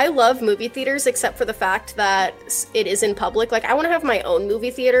So I love movie theaters, except for the fact that it is in public. Like, I want to have my own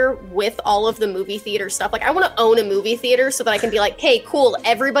movie theater with all of the movie theater stuff. Like, I want to own a movie theater so that I can be like, hey, cool,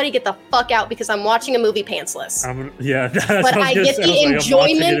 everybody get the fuck out because I'm watching a movie pantsless. But I get the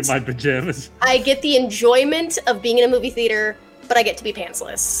enjoyment. I'm in my pajamas. I get the enjoyment of being in a movie theater, but I get to be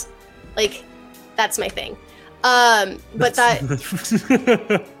pantsless. Like, that's my thing. But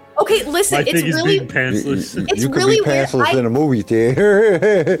that. Okay, listen, my it's thing really is being pantsless. It's you can really be pantsless weird. in a movie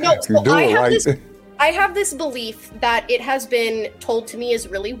theater. No, you so do it right. I have this belief that it has been told to me is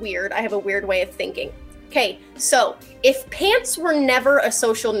really weird. I have a weird way of thinking. Okay, so if pants were never a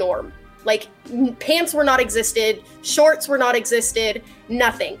social norm, like pants were not existed, shorts were not existed,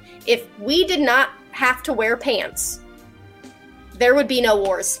 nothing. If we did not have to wear pants, there would be no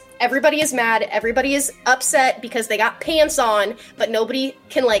wars. Everybody is mad. Everybody is upset because they got pants on, but nobody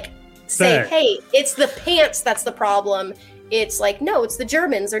can like say, hey, it's the pants that's the problem. It's like, no, it's the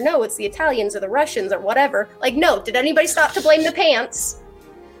Germans, or no, it's the Italians or the Russians or whatever. Like, no, did anybody stop to blame the pants?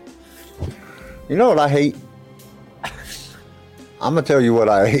 You know what I hate? I'm going to tell you what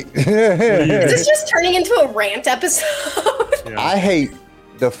I hate. Is this just turning into a rant episode? Yeah. I hate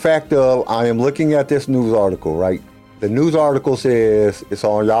the fact of I am looking at this news article, right? The news article says, it's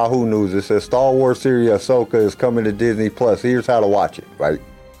on Yahoo News, it says Star Wars series Ahsoka is coming to Disney Plus. Here's how to watch it, right?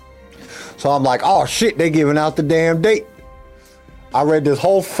 So I'm like, oh shit, they giving out the damn date. I read this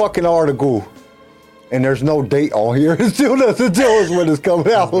whole fucking article and there's no date on here. It still doesn't tell us when it's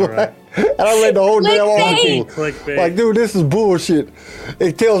coming out. Right? And I read the whole damn article. Clickbait. Like, dude, this is bullshit.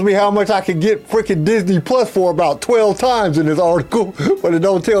 It tells me how much I can get freaking Disney Plus for about 12 times in this article, but it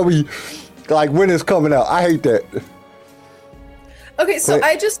don't tell me like when it's coming out. I hate that. Okay, so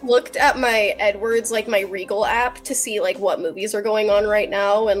I just looked at my Edwards, like my Regal app, to see like what movies are going on right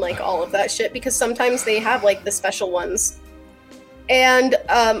now and like all of that shit, because sometimes they have like the special ones. And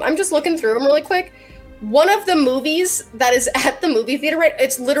I'm just looking through them really quick. One of the movies that is at the movie theater, right?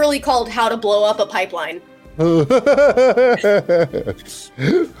 It's literally called How to Blow Up a Pipeline.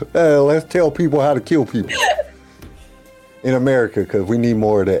 Let's tell people how to kill people in America, because we need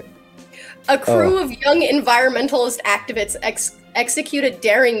more of that. A crew of young environmentalist activists execute a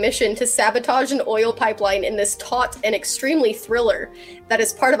daring mission to sabotage an oil pipeline in this taut and extremely thriller that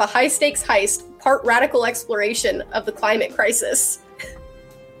is part of a high-stakes heist, part radical exploration of the climate crisis.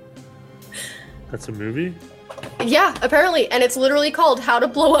 That's a movie? Yeah, apparently, and it's literally called How to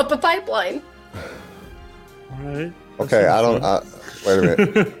Blow Up a Pipeline. All right. Okay, wait a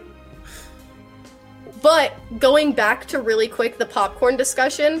minute. But going back to really quick the popcorn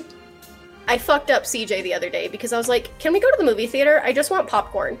discussion, I fucked up CJ the other day because I was like, can we go to the movie theater? I just want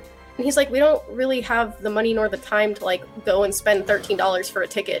popcorn. And he's like, we don't really have the money nor the time to like go and spend $13 for a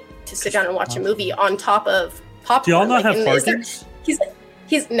ticket to sit down and watch a movie on top of popcorn. Do y'all not like, have parkings?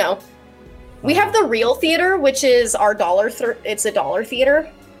 He's no. We have the Real Theater, which is our it's a dollar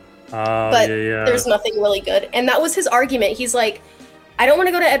theater. But there's nothing really good. And that was his argument. He's like, I don't want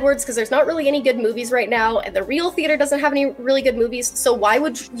to go to Edwards because there's not really any good movies right now, and the Real Theater doesn't have any really good movies, so why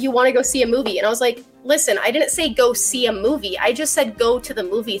would you want to go see a movie? And I was like, listen, I didn't say go see a movie. I just said go to the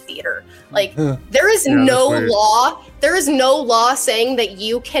movie theater. Like, there is no law. There is no law saying that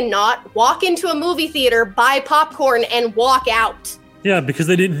you cannot walk into a movie theater, buy popcorn, and walk out. Yeah, because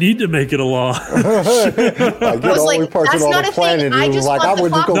they didn't need to make it a law. Like, you're the only person on the planet who was like, I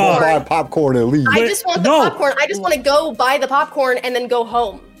wouldn't go buy popcorn and leave. I just want the popcorn. I just want to go buy the popcorn and then go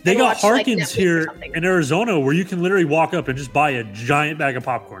home. They got Harkins here in Arizona where you can literally walk up and just buy a giant bag of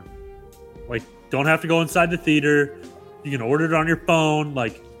popcorn. Like, don't have to go inside the theater. You can order it on your phone.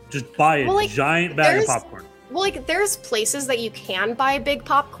 Like, just buy a giant bag of popcorn. Well, like, there's places that you can buy big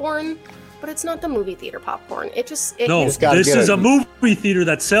popcorn, but it's not the movie theater popcorn. This is a movie theater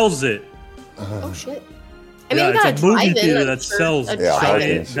that sells it. Oh shit! I mean, it's a movie theater that sells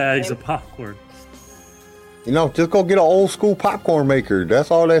giant bags of popcorn. You know, just go get an old school popcorn maker.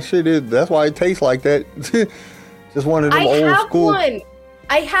 That's all that shit is. That's why it tastes like that. Just one of them old school.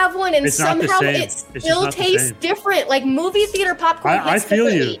 I have one, and somehow it still tastes different. Like movie theater popcorn. I feel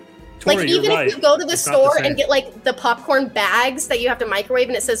you. Tori, like, even if you go to the store and get like the popcorn bags that you have to microwave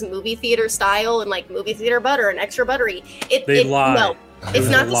and it says movie theater style and like movie theater butter and extra buttery, no, it's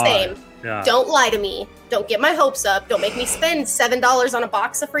not the same. Yeah. Don't lie to me. Don't get my hopes up. Don't make me spend $7 on a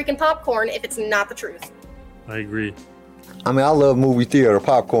box of freaking popcorn if it's not the truth. I agree. I mean, I love movie theater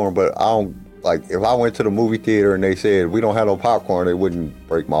popcorn, but I don't like, if I went to the movie theater and they said we don't have no popcorn, it wouldn't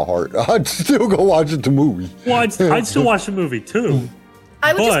break my heart. I'd still go watch the movie. Well, I'd still watch the movie too.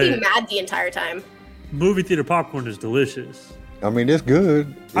 I would just be mad the entire time. Movie theater popcorn is delicious. I mean, it's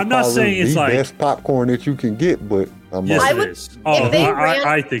good. It's I'm not probably saying it's the like best popcorn that you can get, but yes, I it would- is. Oh, if they ran-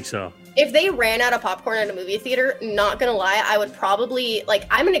 I think so. If they ran out of popcorn at a movie theater, not gonna lie, I would probably like.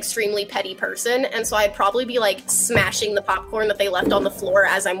 I'm an extremely petty person, and so I'd probably be like smashing the popcorn that they left on the floor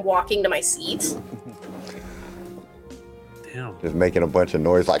as I'm walking to my seat. Damn. just making a bunch of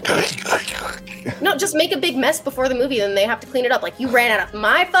noise like. No, just make a big mess before the movie, then they have to clean it up. Like, you ran out of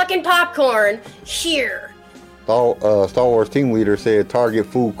my fucking popcorn here. Star Wars team leader said Target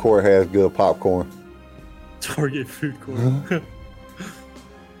food court has good popcorn. Target food court.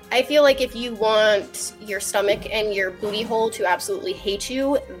 I feel like if you want your stomach and your booty hole to absolutely hate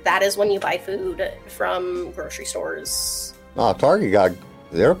you, that is when you buy food from grocery stores. No, Target got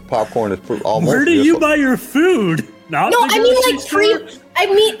their popcorn is almost. Where do you buy your food? Not No, the I mean grocery like store?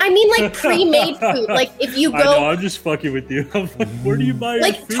 I mean like pre-made food. Like if you I know, go, I'm just fucking with you. I'm like, where do you buy your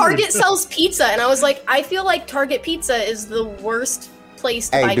like food? Target sells pizza, and I was like, I feel like Target pizza is the worst place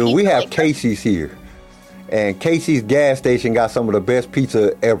to buy Hey, dude, pizza. we have Like, Casey's here, and Casey's gas station got some of the best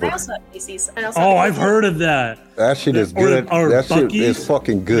pizza ever. I also have Casey's. I also Oh, have I've heard of that. That shit is Or- good. or That shit Buc-ee's? is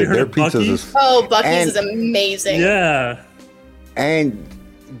fucking You good. heard Their of pizzas Buc-ee's? is, Oh, Buc-ee's And- is amazing. Yeah. and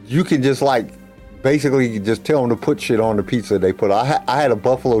you can just like basically just tell them to put shit on the pizza they put. I had a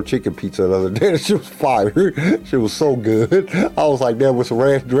buffalo chicken pizza the other day. That shit was fire. Shit was so good. I was like, that with some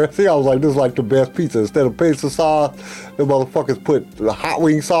ranch dressing. I was like, this is like the best pizza. Instead of pesto sauce, the motherfuckers put the hot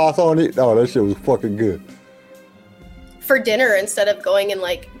wing sauce on it. Oh, that shit was fucking good. For dinner, instead of going and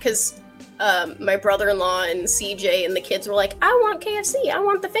like, because my brother-in-law and CJ and the kids were like, I want KFC. I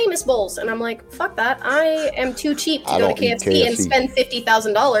want the famous bowls. And I'm like, fuck that. I am too cheap to I go to don't eat KFC and KFC. spend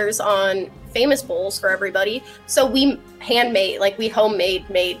 $50,000 on famous bowls for everybody. So we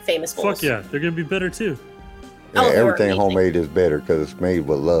homemade famous bowls. Fuck yeah. They're going to be better too. Yeah, Oh, they were everything amazing. homemade is better because it's made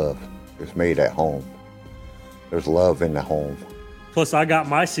with love. It's made at home. There's love in the home. Plus, I got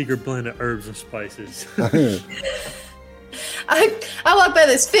my secret blend of herbs and spices. I walked by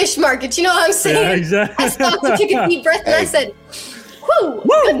this fish market. You know what I'm saying? Yeah, exactly. I stopped to take a deep breath and I Hey. said, whoo,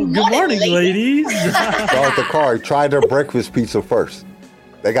 Woo! Good morning, ladies. Start the car. Try their breakfast pizza first.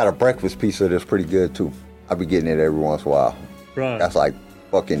 They got a breakfast pizza that's pretty good too. I'll be getting it every once in a while. Bro, That's like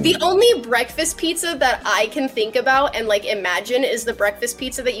fucking. The only breakfast pizza that I can think about and like imagine is the breakfast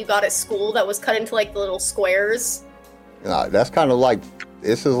pizza that you got at school that was cut into like the little squares. Nah, that's kind of like.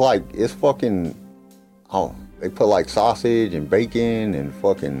 This is like it's fucking. Oh, they put like sausage and bacon and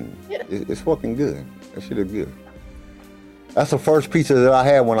fucking. Yeah. It's fucking good. That shit is good. That's the first pizza that I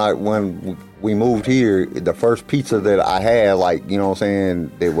had when we moved here. The first pizza that I had, like, you know what I'm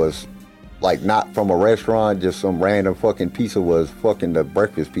saying, it was like not from a restaurant, just some random fucking pizza, was fucking the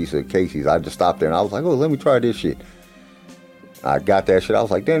breakfast pizza at Casey's. I just stopped there and I was like, oh, let me try this shit. I got that shit. I was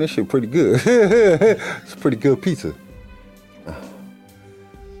like, damn, this shit pretty good. It's a pretty good pizza.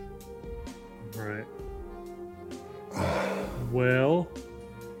 right. Well,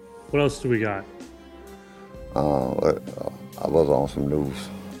 what else do we got? I was on some news.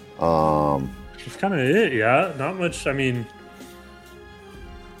 That's kind of it, yeah. Not much. I mean,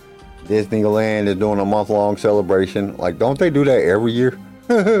 Disneyland is doing a month-long celebration. Like, don't they do that every year?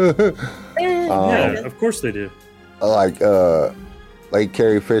 yeah, of course they do. Like Lake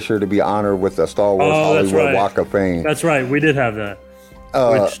Carrie Fisher to be honored with the Star Wars Oh, that's Hollywood right. Walk of Fame. That's right. We did have that.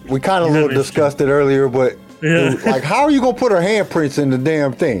 which We kind of you little haven't discussed it earlier, but Yeah. dude, like, how are you gonna put her handprints in the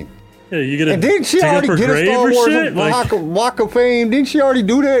damn thing? Yeah, you get a And didn't she dig up already her get a grave Star or Wars shit? Like, Walk of Fame? Didn't she already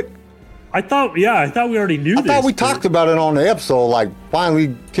do that? I thought we already knew I this. thought we but- talked about it on the episode. Like,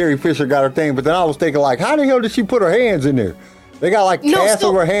 finally, Carrie Fisher got her thing, but then I was thinking, like, how the hell did she put her hands in there? They got like No, cast so-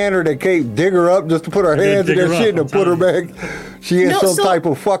 of her hand, or they can't dig her up just to put her They're hands in dig that her shit up, and put her I'm back. She in No, some so- type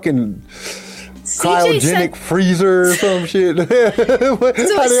of fucking CJ cryogenic said, freezer or some shit. How so the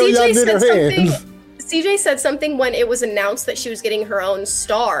hell y'all CJ did her said something. hands? CJ said something when it was announced that she was getting her own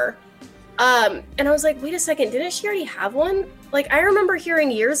star. And I was like, wait a second, didn't she already have one? Like, I remember hearing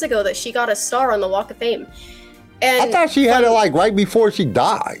years ago that she got a star on the Walk of Fame. And I thought she had it like right before she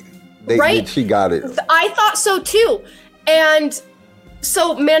died. Right? She got it. I thought so too. And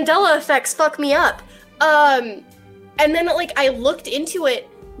so Mandela effects fuck me up. And then like I looked into it.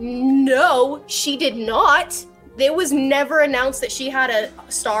 No, she did not. It was never announced that she had a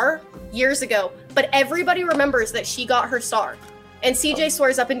star years ago, but everybody remembers that she got her star. And CJ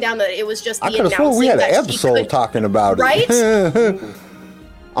swears up and down that it was just the I could have announcing sworn we had an that she episode could. talking about it. Right?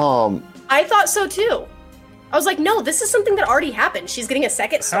 Um, I thought so too. I was like, no, this is something that already happened. She's getting a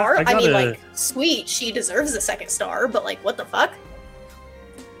second star. I I mean, gotta- like, sweet, she deserves a second star, but like, what the fuck?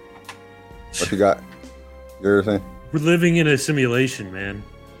 what you got? You ever saying? We're living in a simulation, man.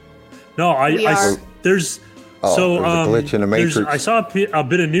 No, We are. there's Oh, So there's a glitch in the Matrix. I saw a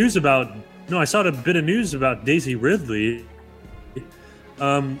bit of news about. No, I saw a bit of news about Daisy Ridley.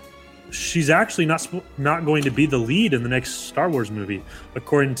 She's actually not going to be the lead in the next Star Wars movie,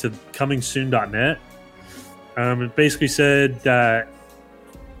 according to ComingSoon.net. It basically said that,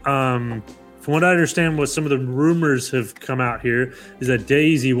 from what I understand, what some of the rumors have come out here is that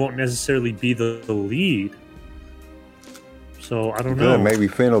Daisy won't necessarily be the lead. So I don't know. Maybe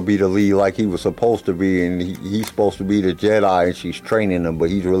Finn will be the lead like he was supposed to be, and he's supposed to be the Jedi, and she's training him, but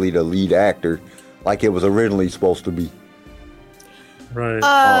he's really the lead actor, like it was originally supposed to be. Right.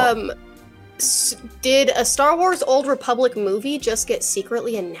 Did a Star Wars Old Republic movie just get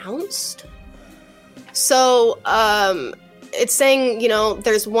secretly announced? So, it's saying,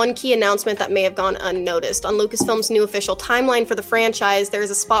 there's one key announcement that may have gone unnoticed. On Lucasfilm's new official timeline for the franchise, there is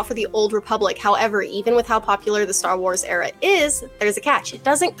a spot for the Old Republic. However, even with how popular the Star Wars era is, there's a catch. It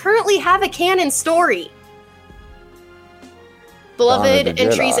doesn't currently have a canon story. Beloved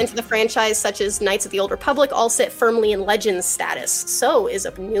entries into the franchise, such as Knights of the Old Republic, all sit firmly in Legends status. So is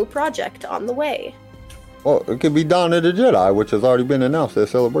a new project on the way. Well, it could be Dawn of the Jedi, which has already been announced at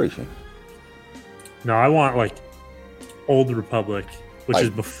Celebration. No, I want Old Republic,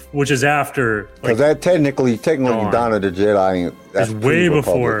 which is after. Because that technically Dawn of the Jedi. That's way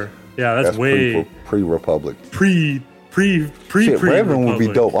before. Yeah, that's way pre-Republic. Revan would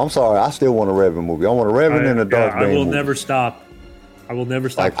be dope. I'm sorry, I still want a Revan movie. I want a Revan and a Darth Bane. I will movie. never stop. I will never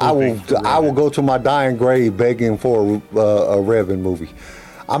stop. I will go to my dying grave begging for a Revan movie.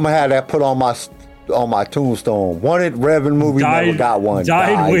 I'm gonna have that put on my tombstone. Wanted Revan movie, never got one.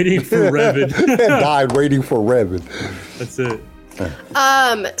 Died waiting for Revan. Died waiting for Revan. That's it.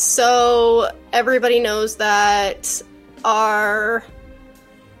 So everybody knows that our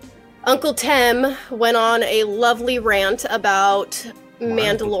Uncle Tem went on a lovely rant about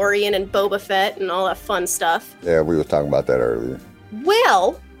Mandalorian and Boba Fett and all that fun stuff. Yeah, we were talking about that earlier.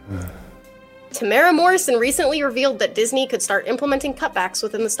 Well, Tamara Morrison recently revealed that Disney could start implementing cutbacks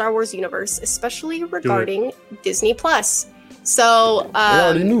within the Star Wars universe, especially regarding Disney Plus. So, we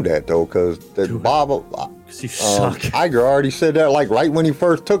already knew that though, because Bob Iger already said that right when he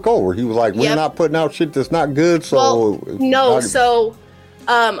first took over. He was like, "We're not putting out shit that's not good." So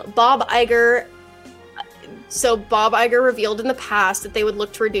Bob Iger. So Bob Iger revealed in the past that they would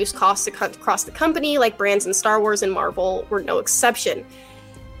look to reduce costs across the company, like brands in Star Wars and Marvel were no exception.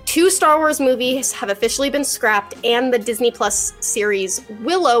 2 Star Wars movies have officially been scrapped, and the Disney Plus series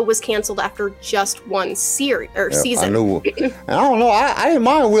Willow was canceled after just one season. I knew. I don't know. I didn't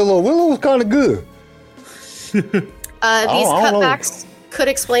mind Willow. Willow was kind of good. These cutbacks could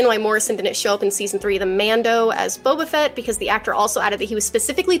explain why Morrison didn't show up in season 3 of The Mando as Boba Fett, because the actor also added that he was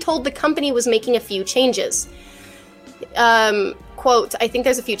specifically told the company was making a few changes. Quote, "I think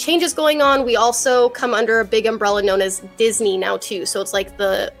there's a few changes going on. We also come under a big umbrella known as Disney now too. So it's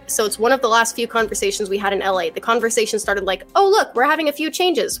it's one of the last few conversations we had in LA. The conversation started like, oh look, we're having a few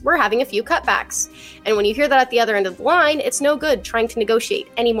changes. We're having a few cutbacks. And when you hear that at the other end of the line, it's no good trying to negotiate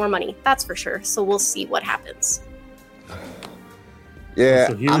any more money. That's for sure. So we'll see what happens." Yeah,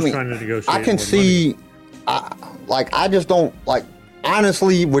 so he was trying to negotiate. I can see, I just don't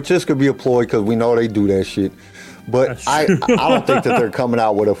honestly, which this could be a ploy because we know they do that shit. But I don't think that they're coming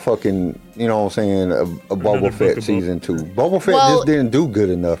out with a fucking, a Boba Fett season 2. Boba Fett just didn't do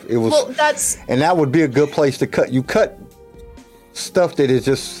good enough. It was, and that would be a good place to cut. You cut stuff that is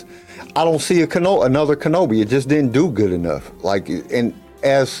just, I don't see another Kenobi. It just didn't do good enough. And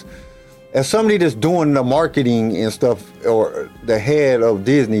as somebody that's doing the marketing and stuff, or the head of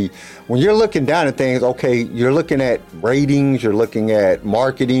Disney, when you're looking down at things, okay, you're looking at ratings, you're looking at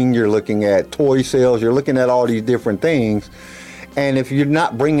marketing, you're looking at toy sales, you're looking at all these different things. And if you're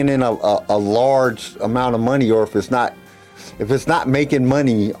not bringing in a large amount of money, or if it's not making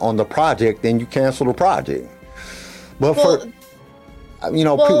money on the project, then you cancel the project. But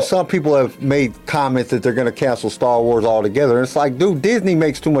some people have made comments that they're going to cancel Star Wars altogether. And it's like, dude, Disney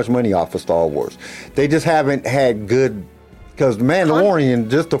makes too much money off of Star Wars. They just haven't had good, because The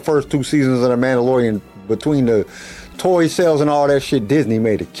Mandalorian, just the first 2 seasons of The Mandalorian, between the toy sales and all that shit, Disney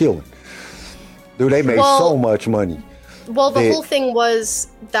made a killing. Dude, they made so much money. Well, the whole thing was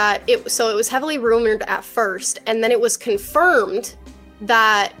that it was heavily rumored at first, and then it was confirmed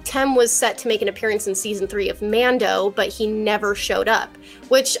that Tem was set to make an appearance in season 3 of Mando, but he never showed up.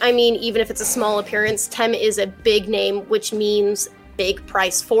 Which, I mean, even if it's a small appearance, Tem is a big name, which means big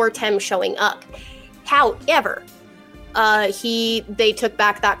price for Tem showing up. However, they took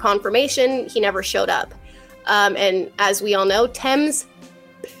back that confirmation. He never showed up. And as we all know, Tem's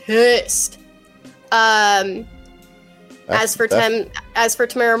pissed. As for Tem, As for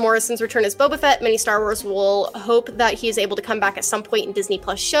Tamara Morrison's return as Boba Fett, many Star Wars will hope that he is able to come back at some point in Disney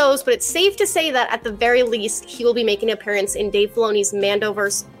Plus shows, but it's safe to say that at the very least, he will be making an appearance in Dave Filoni's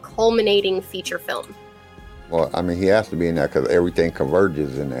Mandoverse culminating feature film. Well, I mean, he has to be in that because everything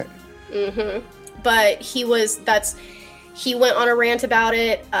converges in that. But he went on a rant about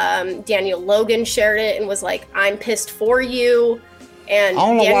it. Daniel Logan shared it and was like, "I'm pissed for you." And I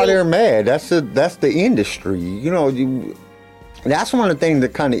don't know why they're mad. That's the industry. You know, that's one of the things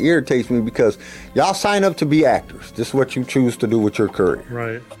that kind of irritates me because y'all sign up to be actors. This is what you choose to do with your career.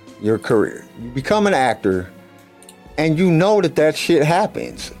 Right. Your career. You become an actor, and you know that shit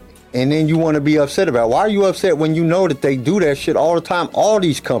happens. And then you want to be upset about it. Why are you upset when you know that they do that shit all the time? All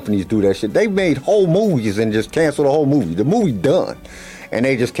these companies do that shit. They've made whole movies and just cancel the whole movie. The movie done, and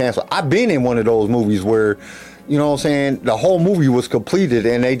they just cancel. I've been in one of those movies where, you know what I'm saying, the whole movie was completed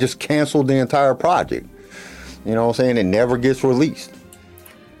and they just canceled the entire project. You know what I'm saying? It never gets released.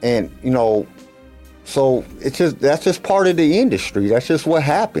 And, you know, so that's just part of the industry. That's just what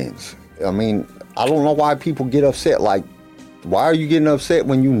happens. I mean, I don't know why people get upset. Like, why are you getting upset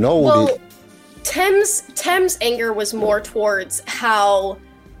when you know that? Tem's anger was more towards how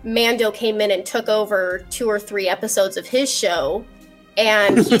Mando came in and took over 2 or 3 episodes of his show,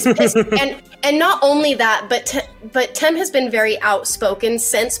 and he's pissed. and not only that, but Tem has been very outspoken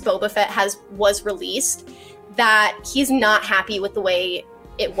since Boba Fett was released that he's not happy with the way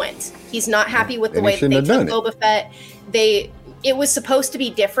it went. He's not happy with the way that they took Boba Fett. It was supposed to be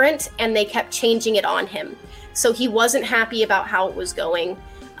different, and they kept changing it on him. So he wasn't happy about how it was going.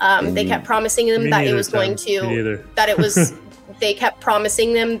 They kept promising him that it was going to, that it was, they kept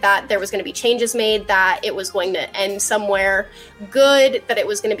promising them that there was going to be changes made, that it was going to end somewhere good, that it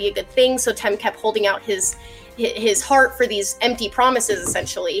was going to be a good thing. So Tem kept holding out his heart for these empty promises,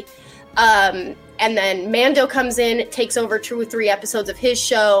 essentially. And then Mando comes in, takes over 2 or 3 episodes of his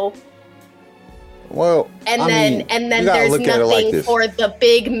show. Well, and then there's nothing for the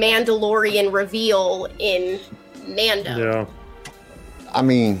big Mandalorian reveal in Mando. Yeah. I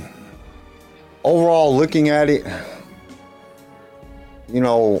mean, overall, looking at it, you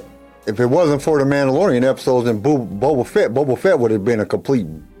know, if it wasn't for the Mandalorian episodes and Boba Fett would have been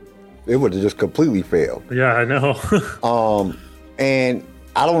it would have just completely failed. Yeah, I know. And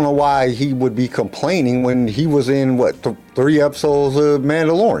I don't know why he would be complaining when he was in 3 episodes of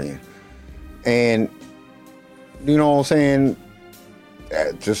Mandalorian. And you know what I'm saying?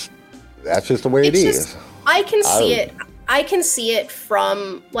 That's just the way it is. I can see it. I can see it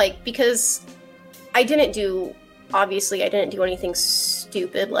from, like, because I didn't do anything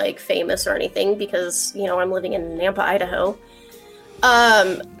stupid like famous or anything because, you know, I'm living in Nampa, Idaho.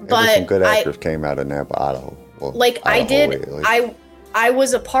 But some good actors came out of Nampa, Idaho. Well, like Idaho, I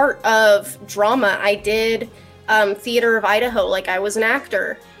was a part of drama. I did theater of Idaho. Like, I was an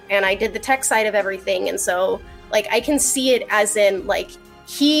actor. And I did the tech side of everything. And so, like, I can see it as in, like,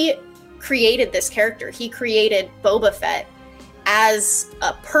 he created this character. He created Boba Fett as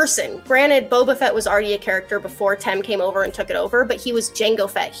a person. Granted, Boba Fett was already a character before Tem came over and took it over, but he was Jango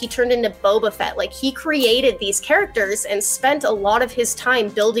Fett. He turned into Boba Fett. Like, he created these characters and spent a lot of his time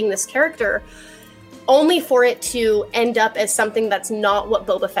building this character only for it to end up as something that's not what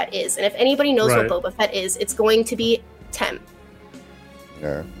Boba Fett is. And if anybody knows what Boba Fett is, it's going to be Tem.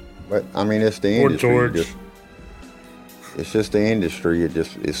 Yeah. But I mean, it's the industry. It's just the industry.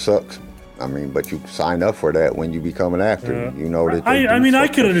 It sucks. I mean, but you sign up for that when you become an actor. Yeah. You know that. I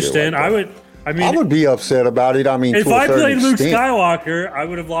could understand. Like I would be upset about it. I mean, if I played Luke Skywalker, I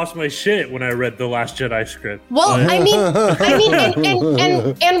would have lost my shit when I read the Last Jedi script. Well, I mean,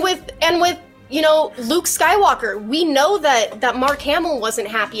 and with you know, Luke Skywalker, we know that Mark Hamill wasn't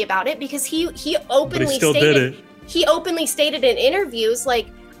happy about it because he openly stated in interviews, like,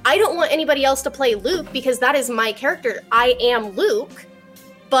 I don't want anybody else to play Luke because that is my character. I am Luke,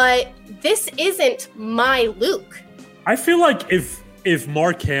 but this isn't my Luke. I feel like if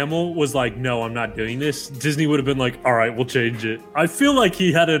Mark Hamill was like, no, I'm not doing this, Disney would have been like, all right, we'll change it. I feel like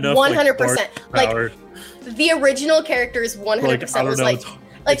he had enough 100%. Like, the original characters 100% was like,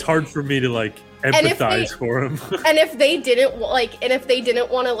 it's hard for me to like empathize for him. And if they didn't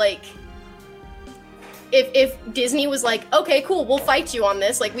want to like, if Disney was like, okay, cool, we'll fight you on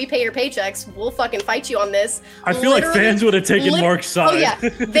this. Like, we pay your paychecks, we'll fucking fight you on this. I feel like fans would have taken Mark's side. Oh yeah,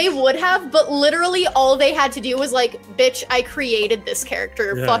 they would have. But literally, all they had to do was like, bitch, I created this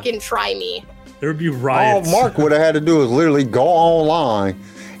character. Yeah. Fucking try me. There would be riots. All Mark would have had to do is literally go online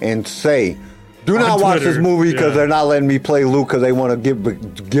and say, do not watch this movie because they're not letting me play Luke because they want to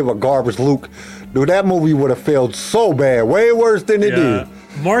give a garbage Luke. Dude, that movie would have failed so bad, way worse than it did.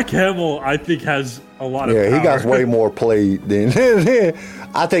 Mark Hamill, I think, has a lot of Yeah, power. he got way more play than.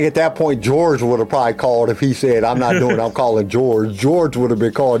 I think at that point George would have probably called if he said, "I'm not doing it, I'm calling George." George would have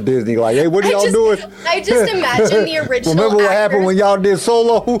been calling Disney like, "Hey, what are y'all doing?" I just imagine the original. Remember what happened when y'all did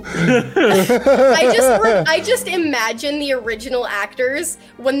Solo? I just imagine the original actors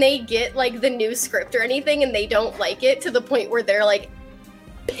when they get like the new script or anything and they don't like it to the point where they're like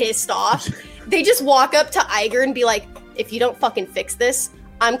pissed off. They just walk up to Iger and be like, "If you don't fucking fix this,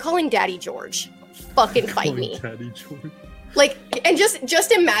 I'm calling Daddy George. Fucking fight me." Daddy George. Like, and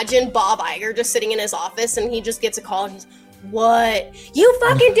just imagine Bob Iger just sitting in his office and he just gets a call and he's, "What? You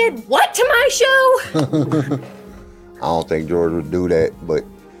fucking did what to my show?" I don't think George would do that, but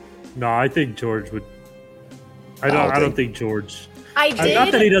No, I think George would. I don't think George. I did.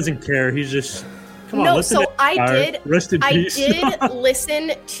 Not that he doesn't care. He's just. Come on, No, listen so to I Empire. did. Rest in I peace. did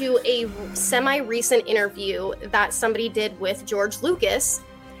listen to a semi-recent interview that somebody did with George Lucas,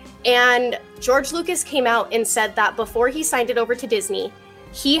 and George Lucas came out and said that before he signed it over to Disney,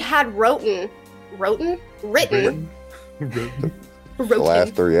 he had written the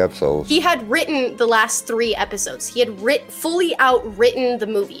last 3 episodes. He had written the last 3 episodes. He had fully written the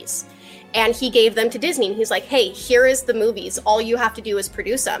movies, and he gave them to Disney. And he's like, "Hey, here is the movies. All you have to do is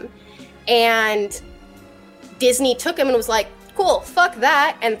produce them." And Disney took him and was like, "Cool, fuck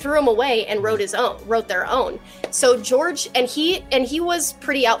that," and threw him away and wrote their own. So George, and he was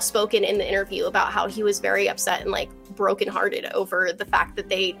pretty outspoken in the interview about how he was very upset and like brokenhearted over the fact that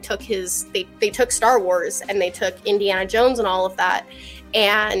they took they took Star Wars and they took Indiana Jones and all of that,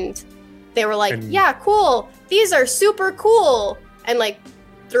 and they were like, "Yeah, cool, these are super cool," and like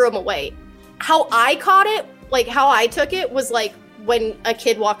threw him away. How I caught it, like how I took it, was like when a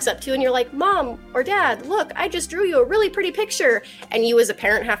kid walks up to you and you're like, "Mom or Dad, look, I just drew you a really pretty picture," and you as a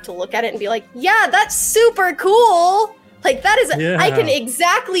parent have to look at it and be like, "Yeah, that's super cool." Like that is, I can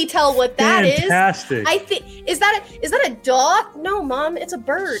exactly tell what that is. Fantastic. I think is that a dog? No, Mom, it's a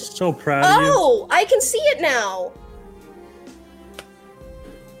bird. So proud of you. Oh, I can see it now.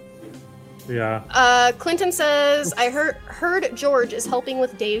 Yeah. Clinton says, "I heard George is helping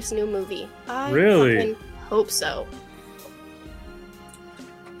with Dave's new movie." I Really? fucking hope so.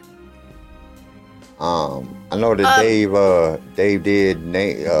 I know that Dave did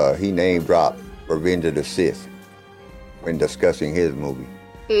name dropped Revenge of the Sith when discussing his movie.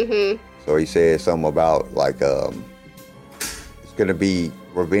 Mm-hmm. So he said something about like it's gonna be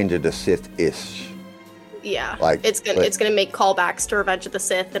Revenge of the Sith-ish. Yeah, Like, it's gonna make callbacks to Revenge of the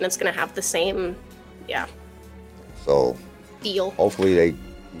Sith, and it's gonna have the same, So deal. hopefully they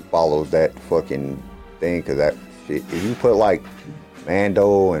follows that fucking thing, because that shit, if you put like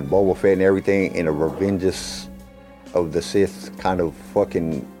Mando and Boba Fett and everything in a Revenge of the Sith kind of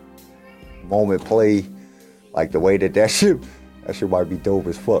fucking moment play, like the way that shit might be dope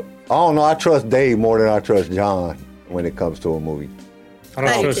as fuck. I don't know, I trust Dave more than I trust John when it comes to a movie. I don't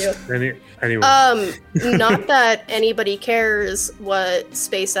I trust anyway. Not that anybody cares what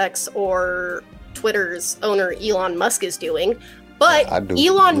SpaceX or Twitter's owner Elon Musk is doing, but I do.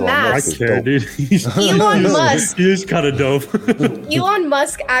 Elon I Musk. care, dude. Elon Musk. He is kind of dope. Elon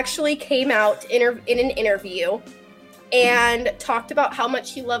Musk actually came out in an interview and talked about how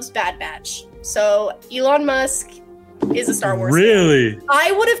much he loves Bad Batch. So Elon Musk is a Star Wars Really? fan.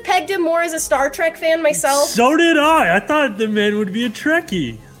 I would have pegged him more as a Star Trek fan myself. So did I. I thought the man would be a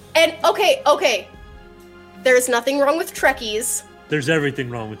Trekkie. And okay. There's nothing wrong with Trekkies. There's everything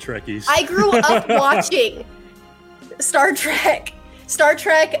wrong with Trekkies. I grew up watching Star Trek,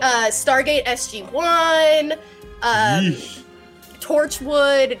 Stargate SG-1, Yeesh.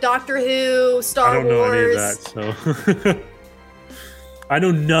 Torchwood, Doctor Who, Star I don't know Wars. any of that, so I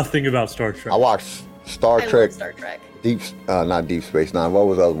know nothing about Star Trek. I watched Star I Trek, love Star Trek. not Deep Space Nine. What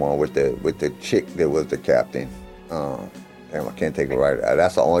was the other one with the chick that was the captain? Damn, I can't think of it right.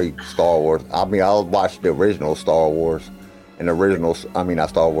 That's the only Star Wars. I mean, I'll watch the original Star Wars and not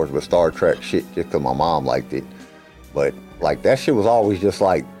Star Wars, but Star Trek shit just because my mom liked it. But like that shit was always just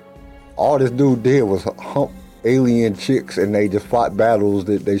like all this dude did was hump alien chicks, and they just fought battles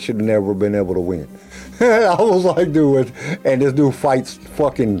that they should have never been able to win. I was like, dude, and this dude fights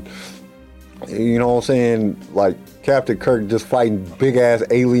fucking, you know what I'm saying, like Captain Kirk just fighting big ass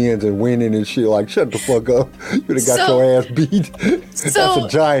aliens and winning and shit. Like, shut the fuck up. You'd have got your ass beat. That's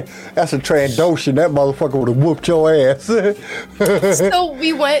a Trandoshan. That motherfucker would have whooped your ass. So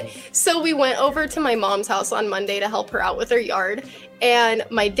we went over to my mom's house on Monday to help her out with her yard, and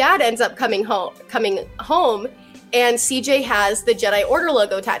my dad ends up coming home, and CJ has the Jedi Order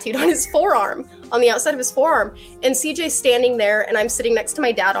logo tattooed on his forearm, on the outside of his forearm, and CJ's standing there, and I'm sitting next to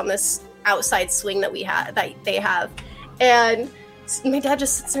my dad on this outside swing that they have, and my dad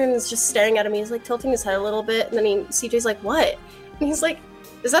just sits there and is just staring at him. He's like tilting his head a little bit, and then CJ's like, "What?" And he's like,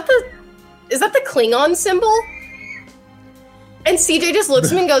 "Is that the Klingon symbol?" And CJ just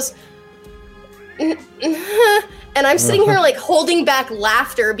looks at me and goes, and I'm sitting here like holding back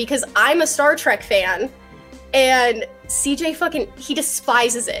laughter because I'm a Star Trek fan, and CJ he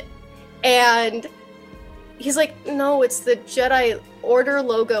despises it, and he's like, "No, it's the Jedi Order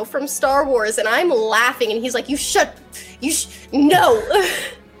logo from Star Wars," and I'm laughing, and he's like, no.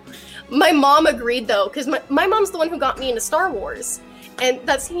 My mom agreed though, because my mom's the one who got me into Star Wars, and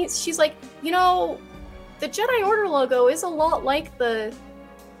she's like, the Jedi Order logo is a lot like a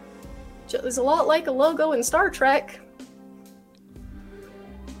logo in Star Trek.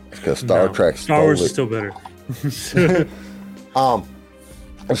 Because Star Wars is still better.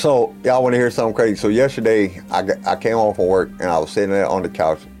 So y'all want to hear something crazy? So yesterday I came home from work and I was sitting there on the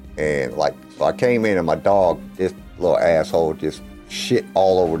couch and so I came in and my dog, this little asshole, just shit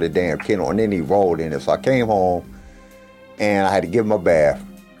all over the damn kennel and then he rolled in it. So I came home and I had to give him a bath.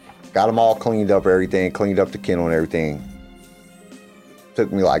 Got him all cleaned up, cleaned up the kennel and everything.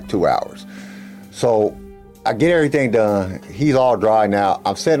 Took me like 2 hours. So I get everything done. He's all dry now.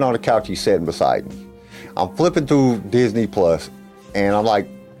 I'm sitting on the couch. He's sitting beside me. I'm flipping through Disney Plus, and I'm like,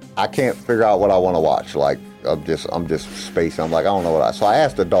 I can't figure out what I want to watch. Like, I'm just spacing. I'm like, I don't know so I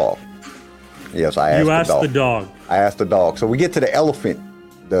asked the dog. Yes, I asked the dog. I asked the dog. So we get to the elephant,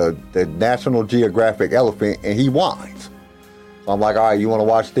 the National Geographic elephant, and he whines. So I'm like, all right, you want to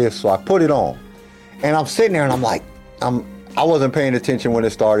watch this? So I put it on, and I'm sitting there, and I'm like, I wasn't paying attention when it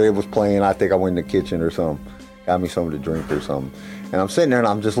started. It was playing. I think I went in the kitchen or something. Got me something to drink or something. And I'm sitting there and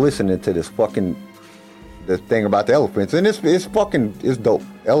I'm just listening to this thing about the elephants. And it's dope.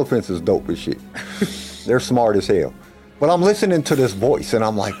 Elephants is dope as shit. They're smart as hell. But I'm listening to this voice and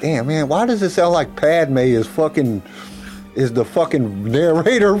I'm like, damn, man, why does it sound like Padme is the fucking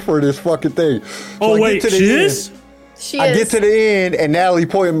narrator for this fucking thing? So wait, she is? I get to the end, and Natalie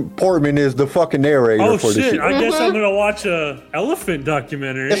Portman is the fucking narrator for this shit. I guess I'm gonna watch a elephant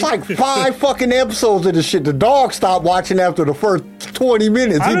documentary. It's like 5 fucking episodes of this shit. The dog stopped watching after the first 20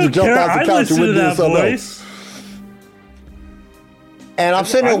 minutes. He just jumped out the couch and went doing something else. And I'm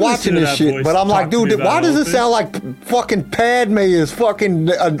sitting there watching this shit, but I'm like, dude, why does it sound like fucking Padme is fucking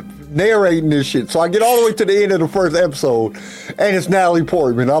narrating this shit? So I get all the way to the end of the first episode, and it's Natalie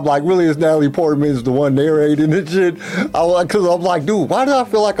Portman. I'm like, really, is Natalie Portman is the one narrating this shit? Because I'm like, dude, why do I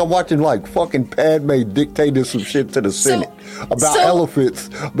feel like I'm watching like fucking Padme dictating some shit to the Senate about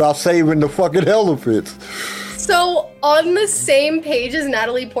elephants, about saving the fucking elephants? So on the same page as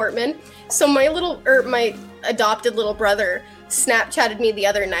Natalie Portman, so my adopted little brother Snapchatted me the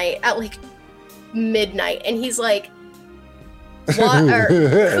other night at like midnight, and he's like, what,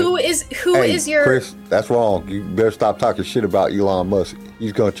 who is your Chris? That's wrong. You better stop talking shit about Elon Musk.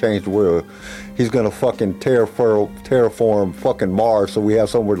 He's gonna change the world. He's gonna fucking terraform fucking Mars so we have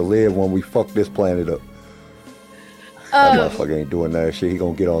somewhere to live when we fuck this planet up. That motherfucker ain't doing that shit. He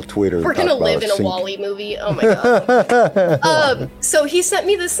gonna get on Twitter. We're gonna live in a WALL-E movie. Oh my god. So he sent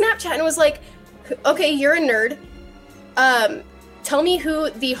me the Snapchat and was like, okay, you're a nerd. Tell me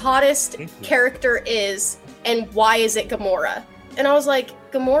who the hottest character is and why is it Gamora? And I was like,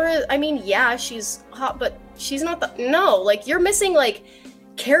 Gamora, I mean, yeah, she's hot, but she's not like, you're missing like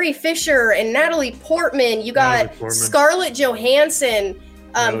Carrie Fisher and Natalie Portman. You got Scarlett Johansson,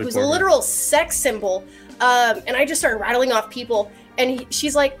 who's a literal sex symbol. And I just started rattling off people, and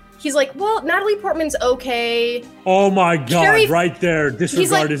he's like, well, Natalie Portman's okay. Oh my god, right there,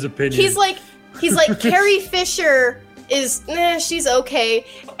 disregard his opinion. He's like, Carrie Fisher is, she's okay.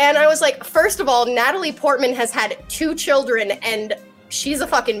 And I was like, first of all, Natalie Portman has had 2 children, and she's a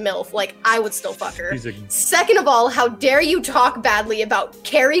fucking MILF. Like, I would still fuck her. Second of all, how dare you talk badly about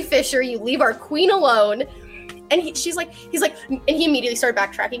Carrie Fisher? You leave our queen alone. And he's like, and he immediately started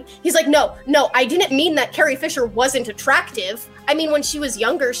backtracking. He's like, no, I didn't mean that Carrie Fisher wasn't attractive. I mean, when she was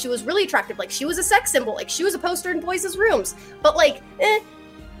younger, she was really attractive. Like, she was a sex symbol. Like, she was a poster in boys' rooms. But like,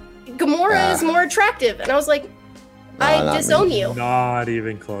 Gamora is more attractive. And I was like, I disown you. Not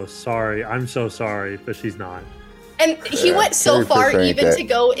even close. Sorry. I'm so sorry, but she's not. And he went so far even to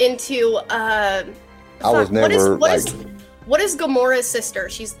go into, what is Gamora's sister?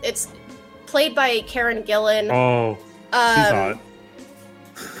 It's played by Karen Gillan. Oh, she's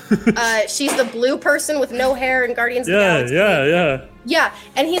hot. She's the blue person with no hair in Guardians of the Galaxy. Yeah,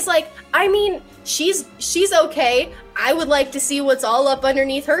 and he's like, I mean, she's okay. I would like to see what's all up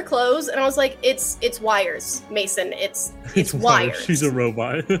underneath her clothes. And I was like, it's wires, Mason. It's wires. She's a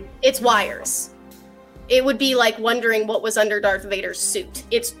robot. It's wires. It would be like wondering what was under Darth Vader's suit.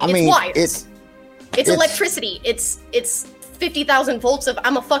 It's wires. It's electricity. It's 50,000 volts of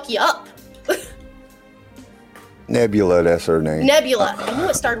I'ma fuck you up. Nebula, that's her name. Nebula. I knew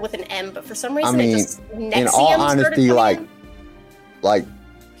it started with an M, but for some reason it just Nexium in all honesty, like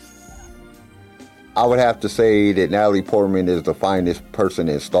I would have to say that Natalie Portman is the finest person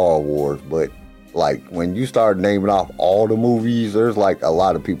in Star Wars, but like when you start naming off all the movies, there's like a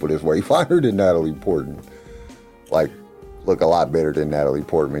lot of people that's way finer than Natalie Portman. Like, look a lot better than Natalie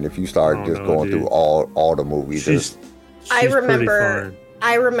Portman if you start going through all the movies. She's I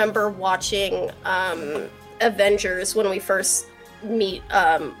remember watching Avengers when we first meet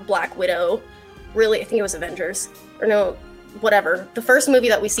Black Widow. Really, I think it was Avengers. Or no, whatever. The first movie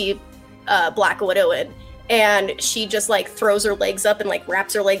that we see Black Widow in. And she just like throws her legs up and like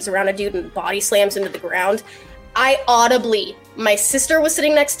wraps her legs around a dude and body slams into the ground. My sister was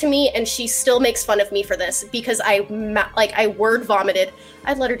sitting next to me and she still makes fun of me for this because I word vomited.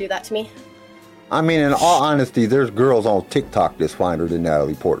 I'd let her do that to me. I mean, in all honesty, there's girls on TikTok that's finer than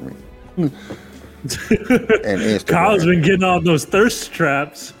Natalie Portman. And Instagram. Kyle's been getting all those thirst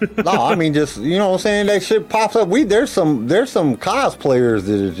traps. No, I mean, just, you know what I'm saying? That shit pops up. There's some cosplayers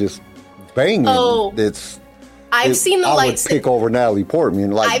that are just banging. Oh, I've seen the lightsaber. I would pick over Natalie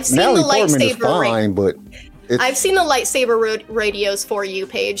Portman. Like, I've seen Natalie the Portman is lightsaber fine, but I've seen the lightsaber radios for you,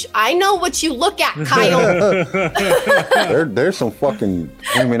 Paige. I know what you look at, Kyle. there's some fucking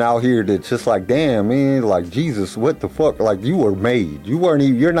women out here that's just like, damn, man, like, Jesus, what the fuck? Like, you were made.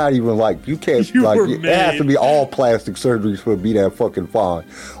 You're not even like, you can't, it has to be all plastic surgeries for it to be that fucking fine.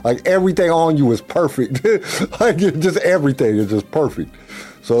 Like, everything on you is perfect. Like, just everything is just perfect.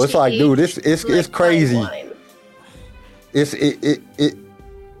 So it's like, dude, it's crazy. It's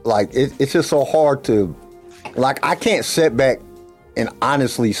just so hard to, like, I can't sit back and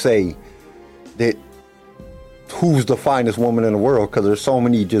honestly say that who's the finest woman in the world, because there's so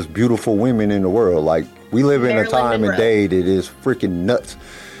many just beautiful women in the world. Like, we live in a time and day that is freaking nuts.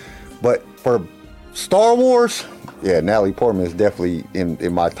 But for Star Wars, yeah, Natalie Portman is definitely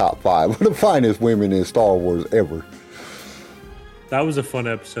in my top 5 of the finest women in Star Wars ever. That was a fun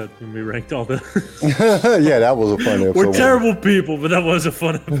episode when we ranked all the... Yeah, that was a fun episode. We're terrible people, but that was a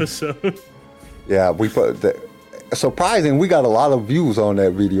fun episode. Yeah, we put that. Surprising, we got a lot of views on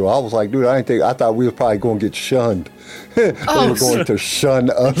that video. I was like, dude, I thought we were probably going to get shunned. They were going to shun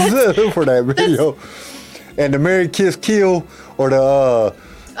us for that video. And the Marry Kiss Kill, or the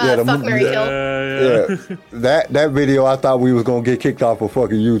Fuck, Marry Kill. Yeah, that video I thought we was gonna get kicked off of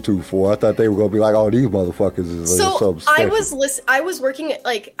fucking YouTube for. I thought they were gonna be like, oh, these motherfuckers is so I was working,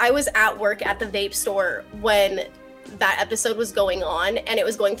 like, I was at work at the vape store when that episode was going on, and it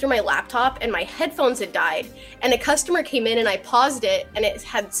was going through my laptop and my headphones had died, and a customer came in and I paused it and it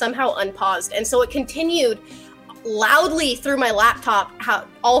had somehow unpaused, and so it continued loudly through my laptop. How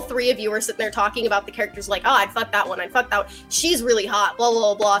all three of you were sitting there talking about the characters, like, oh, I'd fuck that one, she's really hot, blah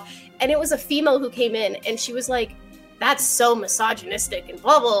blah blah. And it was a female who came in and she was like, that's so misogynistic and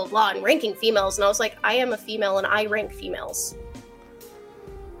blah blah blah, and ranking females. And I was like, I am a female and I rank females.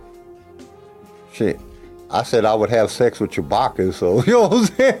 Shit, I said I would have sex with Chewbacca, so you know what I'm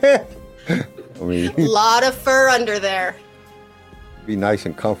saying? I mean, a lot of fur under there. Be nice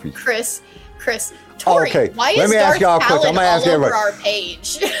and comfy. Chris, Tori, okay. Why Let is me Darth ask y'all a question. I'm Talon gonna ask all over everybody. our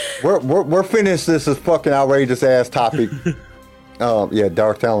page? We're finished. This is fucking outrageous ass topic. Yeah,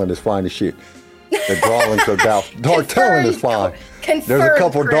 Darth Talon is fine as shit. The drawings of Darth Talon is fine. There's a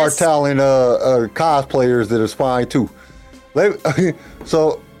couple Chris. Darth Talon cosplayers that is fine too.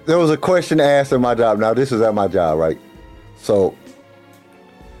 So there was a question asked at my job. Now this is at my job, right? So,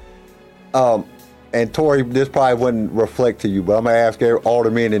 and Tori, this probably wouldn't reflect to you, but I'm gonna ask all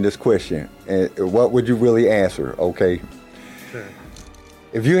the men in this question, and what would you really answer? Okay. Sure.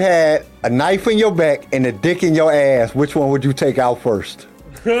 If you had a knife in your back and a dick in your ass, which one would you take out first?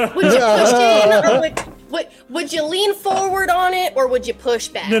 Would you push in, or would you lean forward on it, or would you push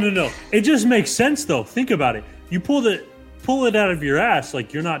back? No. It just makes sense though. Think about it. You pull it out of your ass,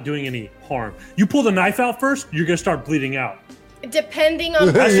 like you're not doing any harm. You pull the knife out first, you're gonna start bleeding out. Depending on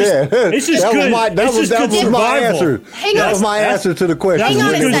it's just that good. Was my answer. That was my answer to the question. Hang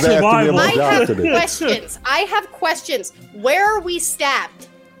on a second. I have questions. Where are we stabbed?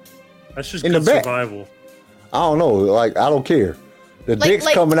 That's just in good the back. survival. I don't know. Like, I don't care. The dick's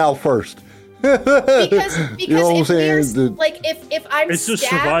coming out first. Because you know what I'm saying? If I'm it's stabbed, just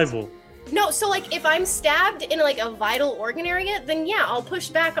survival. No, so like if I'm stabbed in like a vital organ area, then yeah, I'll push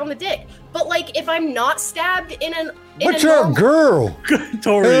back on the dick. But like if I'm not stabbed but you're a girl.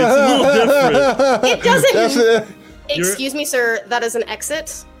 Tori, it's a little different. It doesn't. Excuse me, sir. That is an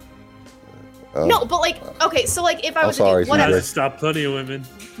exit. No, but like, okay, so like if I was sorry, a dude, whatever. Gotta stop plenty of women.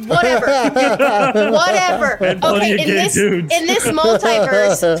 Whatever. And plenty Okay, of in gay this dudes. in this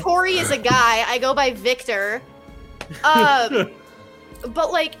multiverse, Tori is a guy. I go by Victor.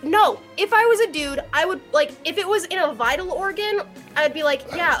 But like, no. If I was a dude, I would like. If it was in a vital organ, I'd be like,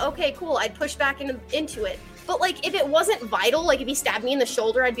 yeah, okay, cool. I'd push back into it. But like, if it wasn't vital, like if he stabbed me in the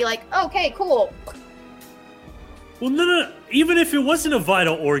shoulder, I'd be like, okay, cool. Well, no. Even if it wasn't a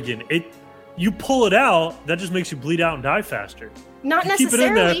vital organ, you pull it out, that just makes you bleed out and die faster. Not You keep it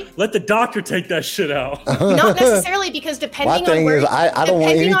in necessarily. there. Let the doctor take that shit out. Not necessarily, because depending My thing on where is, I don't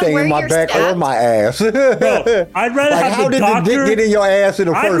want depending on anything where in my you're back or stabbed- my ass. Bro, I'd rather Like, have how the did doctor. the dick get in your ass in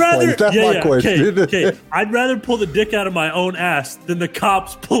the first place? That's my question. Okay. I'd rather pull the dick out of my own ass than the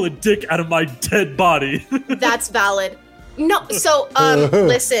cops pull a dick out of my dead body. That's valid. No, so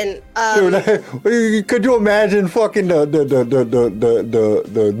listen. Dude, could you imagine fucking the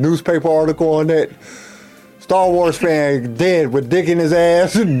newspaper article on that? Star Wars fan dead with dick in his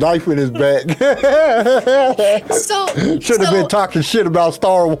ass and knife in his back. So Should have been talking shit about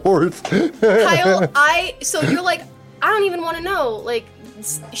Star Wars. Kyle, so you're like, I don't even want to know, like,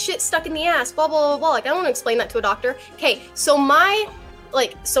 shit stuck in the ass, blah, blah, blah, blah. Like, I don't want to explain that to a doctor. Okay, so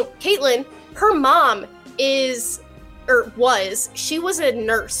Caitlin, her mom she was a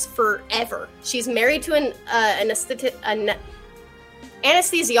nurse forever. She's married to an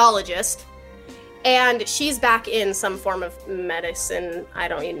anesthesiologist, and she's back in some form of medicine. I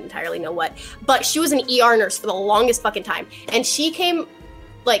don't even entirely know what, but she was an ER nurse for the longest fucking time. And she came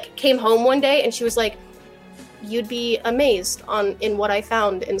home one day and she was like, you'd be amazed in what I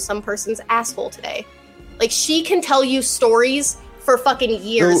found in some person's asshole today. Like, she can tell you stories for fucking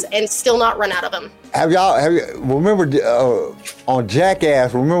years and still not run out of them. Have you remember on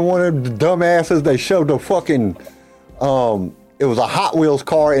Jackass, remember one of the dumbasses, they showed the fucking, it was a Hot Wheels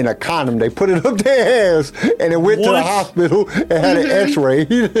car in a condom. They put it up their ass and it went to the hospital and had an x-ray.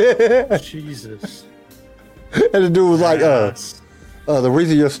 Jesus. And the dude was like, the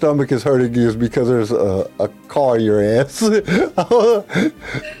reason your stomach is hurting is because there's a car in your ass.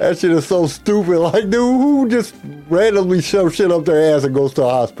 That shit is so stupid. Like, dude, who just randomly shoves shit up their ass and goes to a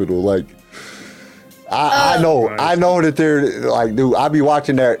hospital? Like, I know that they're like, dude, I be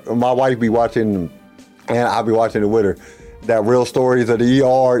watching that. My wife be watching, and I'll be watching it with her. That Real Stories of the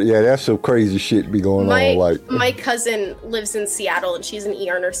ER. Yeah, that's some crazy shit be going on. Like, my cousin lives in Seattle, and she's an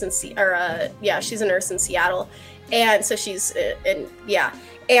ER nurse she's a nurse in Seattle. And so she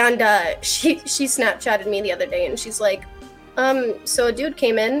Snapchatted me the other day, and she's like, so a dude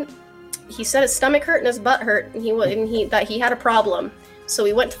came in, he said his stomach hurt and his butt hurt, and that he had a problem. So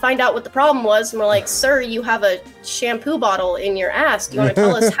we went to find out what the problem was, and we're like, sir, you have a shampoo bottle in your ass. Do you want to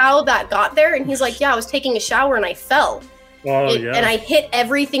tell us how that got there? And he's like, yeah, I was taking a shower and I fell. And I hit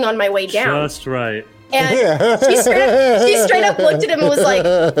everything on my way down. Just right. And she straight up looked at him and was like,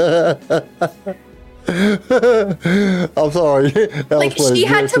 I'm sorry. Like, she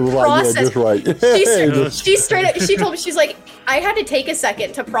had to process. Like, yeah, just right. She told me, she's like, I had to take a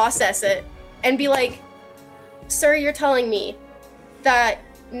second to process it and be like, sir, you're telling me that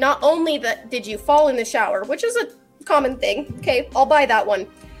not only that did you fall in the shower, which is a common thing, okay, I'll buy that one,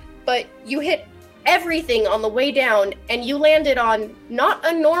 but you hit everything on the way down and you landed on not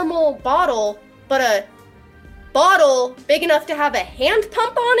a normal bottle, but a bottle big enough to have a hand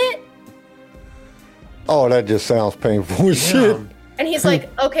pump on it. Oh, that just sounds painful as shit. And he's like,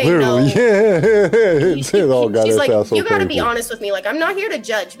 okay, literally, no. She's like, so you gotta painful. be honest with me. Like, I'm not here to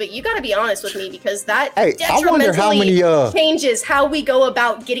judge, but you gotta be honest with me, because that I wonder how detrimentally many, changes how we go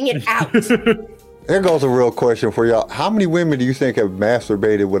about getting it out. There goes a real question for y'all. How many women do you think have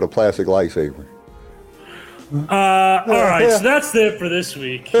masturbated with a plastic lightsaber? All right, so that's it for this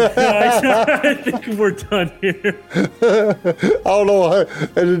week. I think we're done here. I don't know.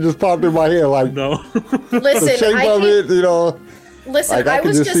 It just popped in my head like, No. Listen, the shape of it, you know. Listen, Like, I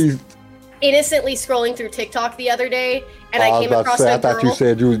was just see. innocently scrolling through TikTok the other day, and I came across I a thought you girl.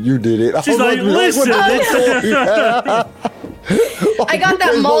 said you did it. She's like, listen. I got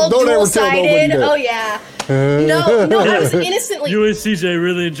that mall Don't ever tell nobody dual-sided. that. Oh yeah. No, I was innocently. You and CJ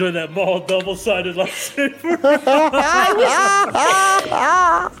really enjoyed that mall double-sided lightsaber.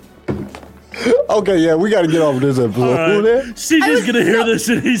 Okay, yeah, we got to get off this episode. Right. CJ's gonna hear this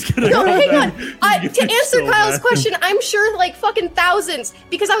and he's gonna. No, come hang on. back. To answer So Kyle's mad. question, I'm sure like fucking thousands,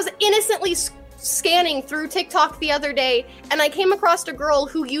 because I was innocently scanning through TikTok the other day, and I came across a girl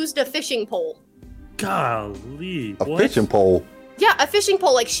who used a fishing pole. Golly. A what? fishing pole. Yeah, a fishing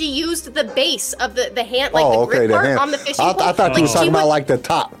pole. Like, she used the base of the hand, like Oh, the okay, grip the part hand. on the fishing pole. I thought you Like, were talking she about would- like the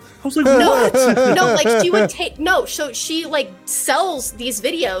top. I was like, what? No, like she would take so she like sells these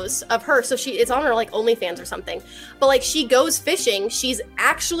videos of her, so it's on her like OnlyFans or something. But like she goes fishing, she's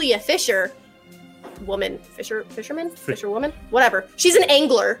actually a fisherwoman, whatever. She's an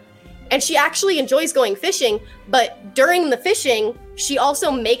angler, and she actually enjoys going fishing, but during the fishing, she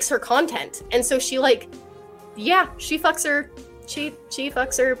also makes her content. And so she fucks her. She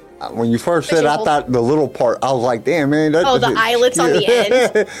fucks her. When you first said, I thought the little part, I was like, damn, man. The eyelets on the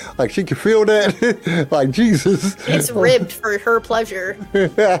end. Like, she can feel that. Like, Jesus. It's ribbed for her pleasure.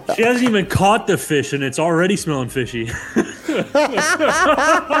 She hasn't even caught the fish, and it's already smelling fishy. Okay.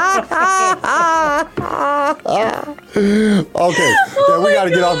 Yeah, we got to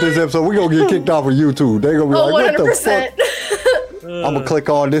get off this episode. We're going to get kicked off of YouTube. They're going to be like, 100%. What the fuck? I'm going to click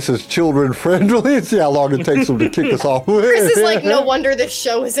on this is children friendly and see how long it takes them to kick us off. Chris is like, no wonder this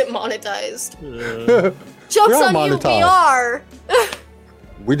show isn't monetized. Joke's on monetized. You, we are.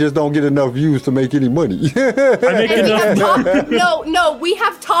 We just don't get enough views to make any money. I make enough. No, we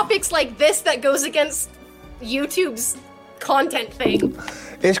have topics like this that goes against YouTube's content thing.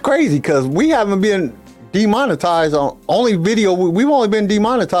 It's crazy because we haven't been demonetized on only video. We've only been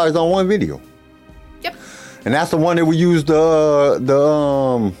demonetized on one video. Yep. And that's the one that we used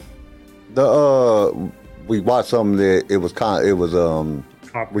we watched something that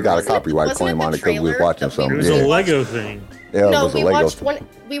we got a copyright claim on it because we was watching something. It was a Lego thing. Yeah, no,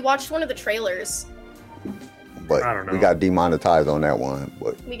 we watched one of the trailers. But I don't know. We got demonetized on that one.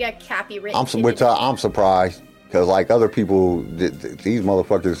 But we got copyright. I'm surprised because like other people, these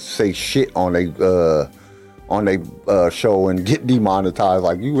motherfuckers say shit on they show and get demonetized.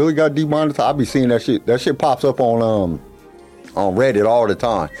 Like, you really got demonetized? I be seeing that shit. That shit pops up on Reddit all the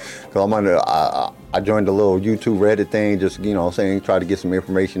time. Cause I'm under I joined the little YouTube Reddit thing, just try to get some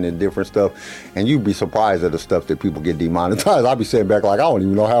information and different stuff. And you'd be surprised at the stuff that people get demonetized. I'd be sitting back like, I don't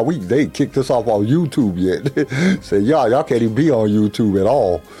even know how they kicked us off on YouTube yet. Say, y'all can't even be on YouTube at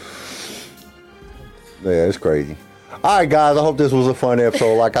all. Yeah, it's crazy. All right, guys, I hope this was a fun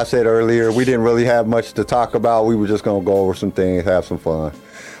episode. Like I said earlier, we didn't really have much to talk about. We were just going to go over some things, have some fun.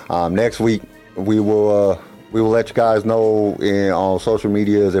 Next week, we will let you guys know on social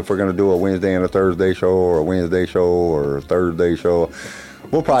medias if we're going to do a Wednesday and a Thursday show or a Wednesday show or a Thursday show.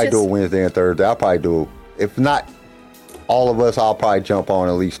 We'll probably do a Wednesday and Thursday. I'll probably do, if not all of us, I'll probably jump on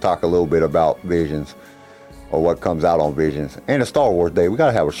and at least talk a little bit about Visions. Or what comes out on Visions. And a Star Wars Day. We got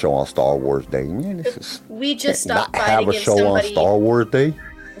to have a show on Star Wars Day. Man, we just stopped by have to a give show somebody, on Star Wars Day.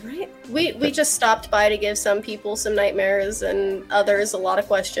 Right? We just stopped by to give some people some nightmares and others a lot of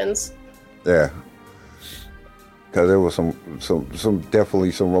questions. Yeah. Because there was some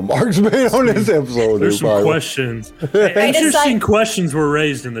definitely some remarks made on this episode. There's some questions. Interesting questions were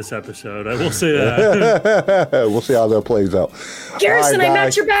raised in this episode. I will say that. We'll see how that plays out. Garrison, right, I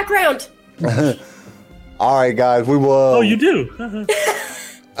match your background. All right, guys, we will. Oh, you do?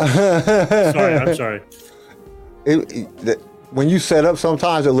 I'm sorry. When you set up,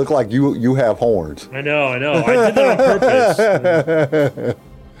 sometimes it looks like you have horns. I know. I did that on purpose.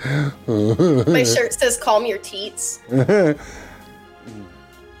 My shirt says, calm your teats. Fucking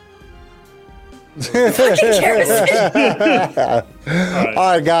Garrison.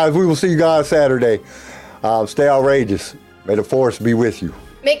 All right, guys, we will see you guys Saturday. Stay outrageous. May the force be with you.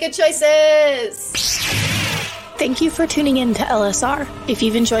 Make good choices. Thank you for tuning in to LSR. If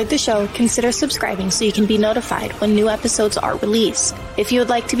you've enjoyed the show, consider subscribing so you can be notified when new episodes are released. If you would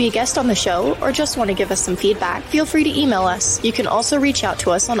like to be a guest on the show or just want to give us some feedback, feel free to email us. You can also reach out to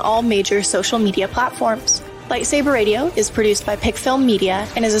us on all major social media platforms. Lightsaber Radio is produced by Pickfilm Media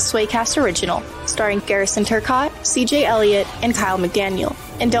and is a Swaycast original, starring Garrison Turcotte, CJ Elliott, and Kyle McDaniel.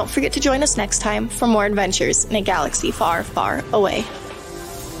 And don't forget to join us next time for more adventures in a galaxy far, far away.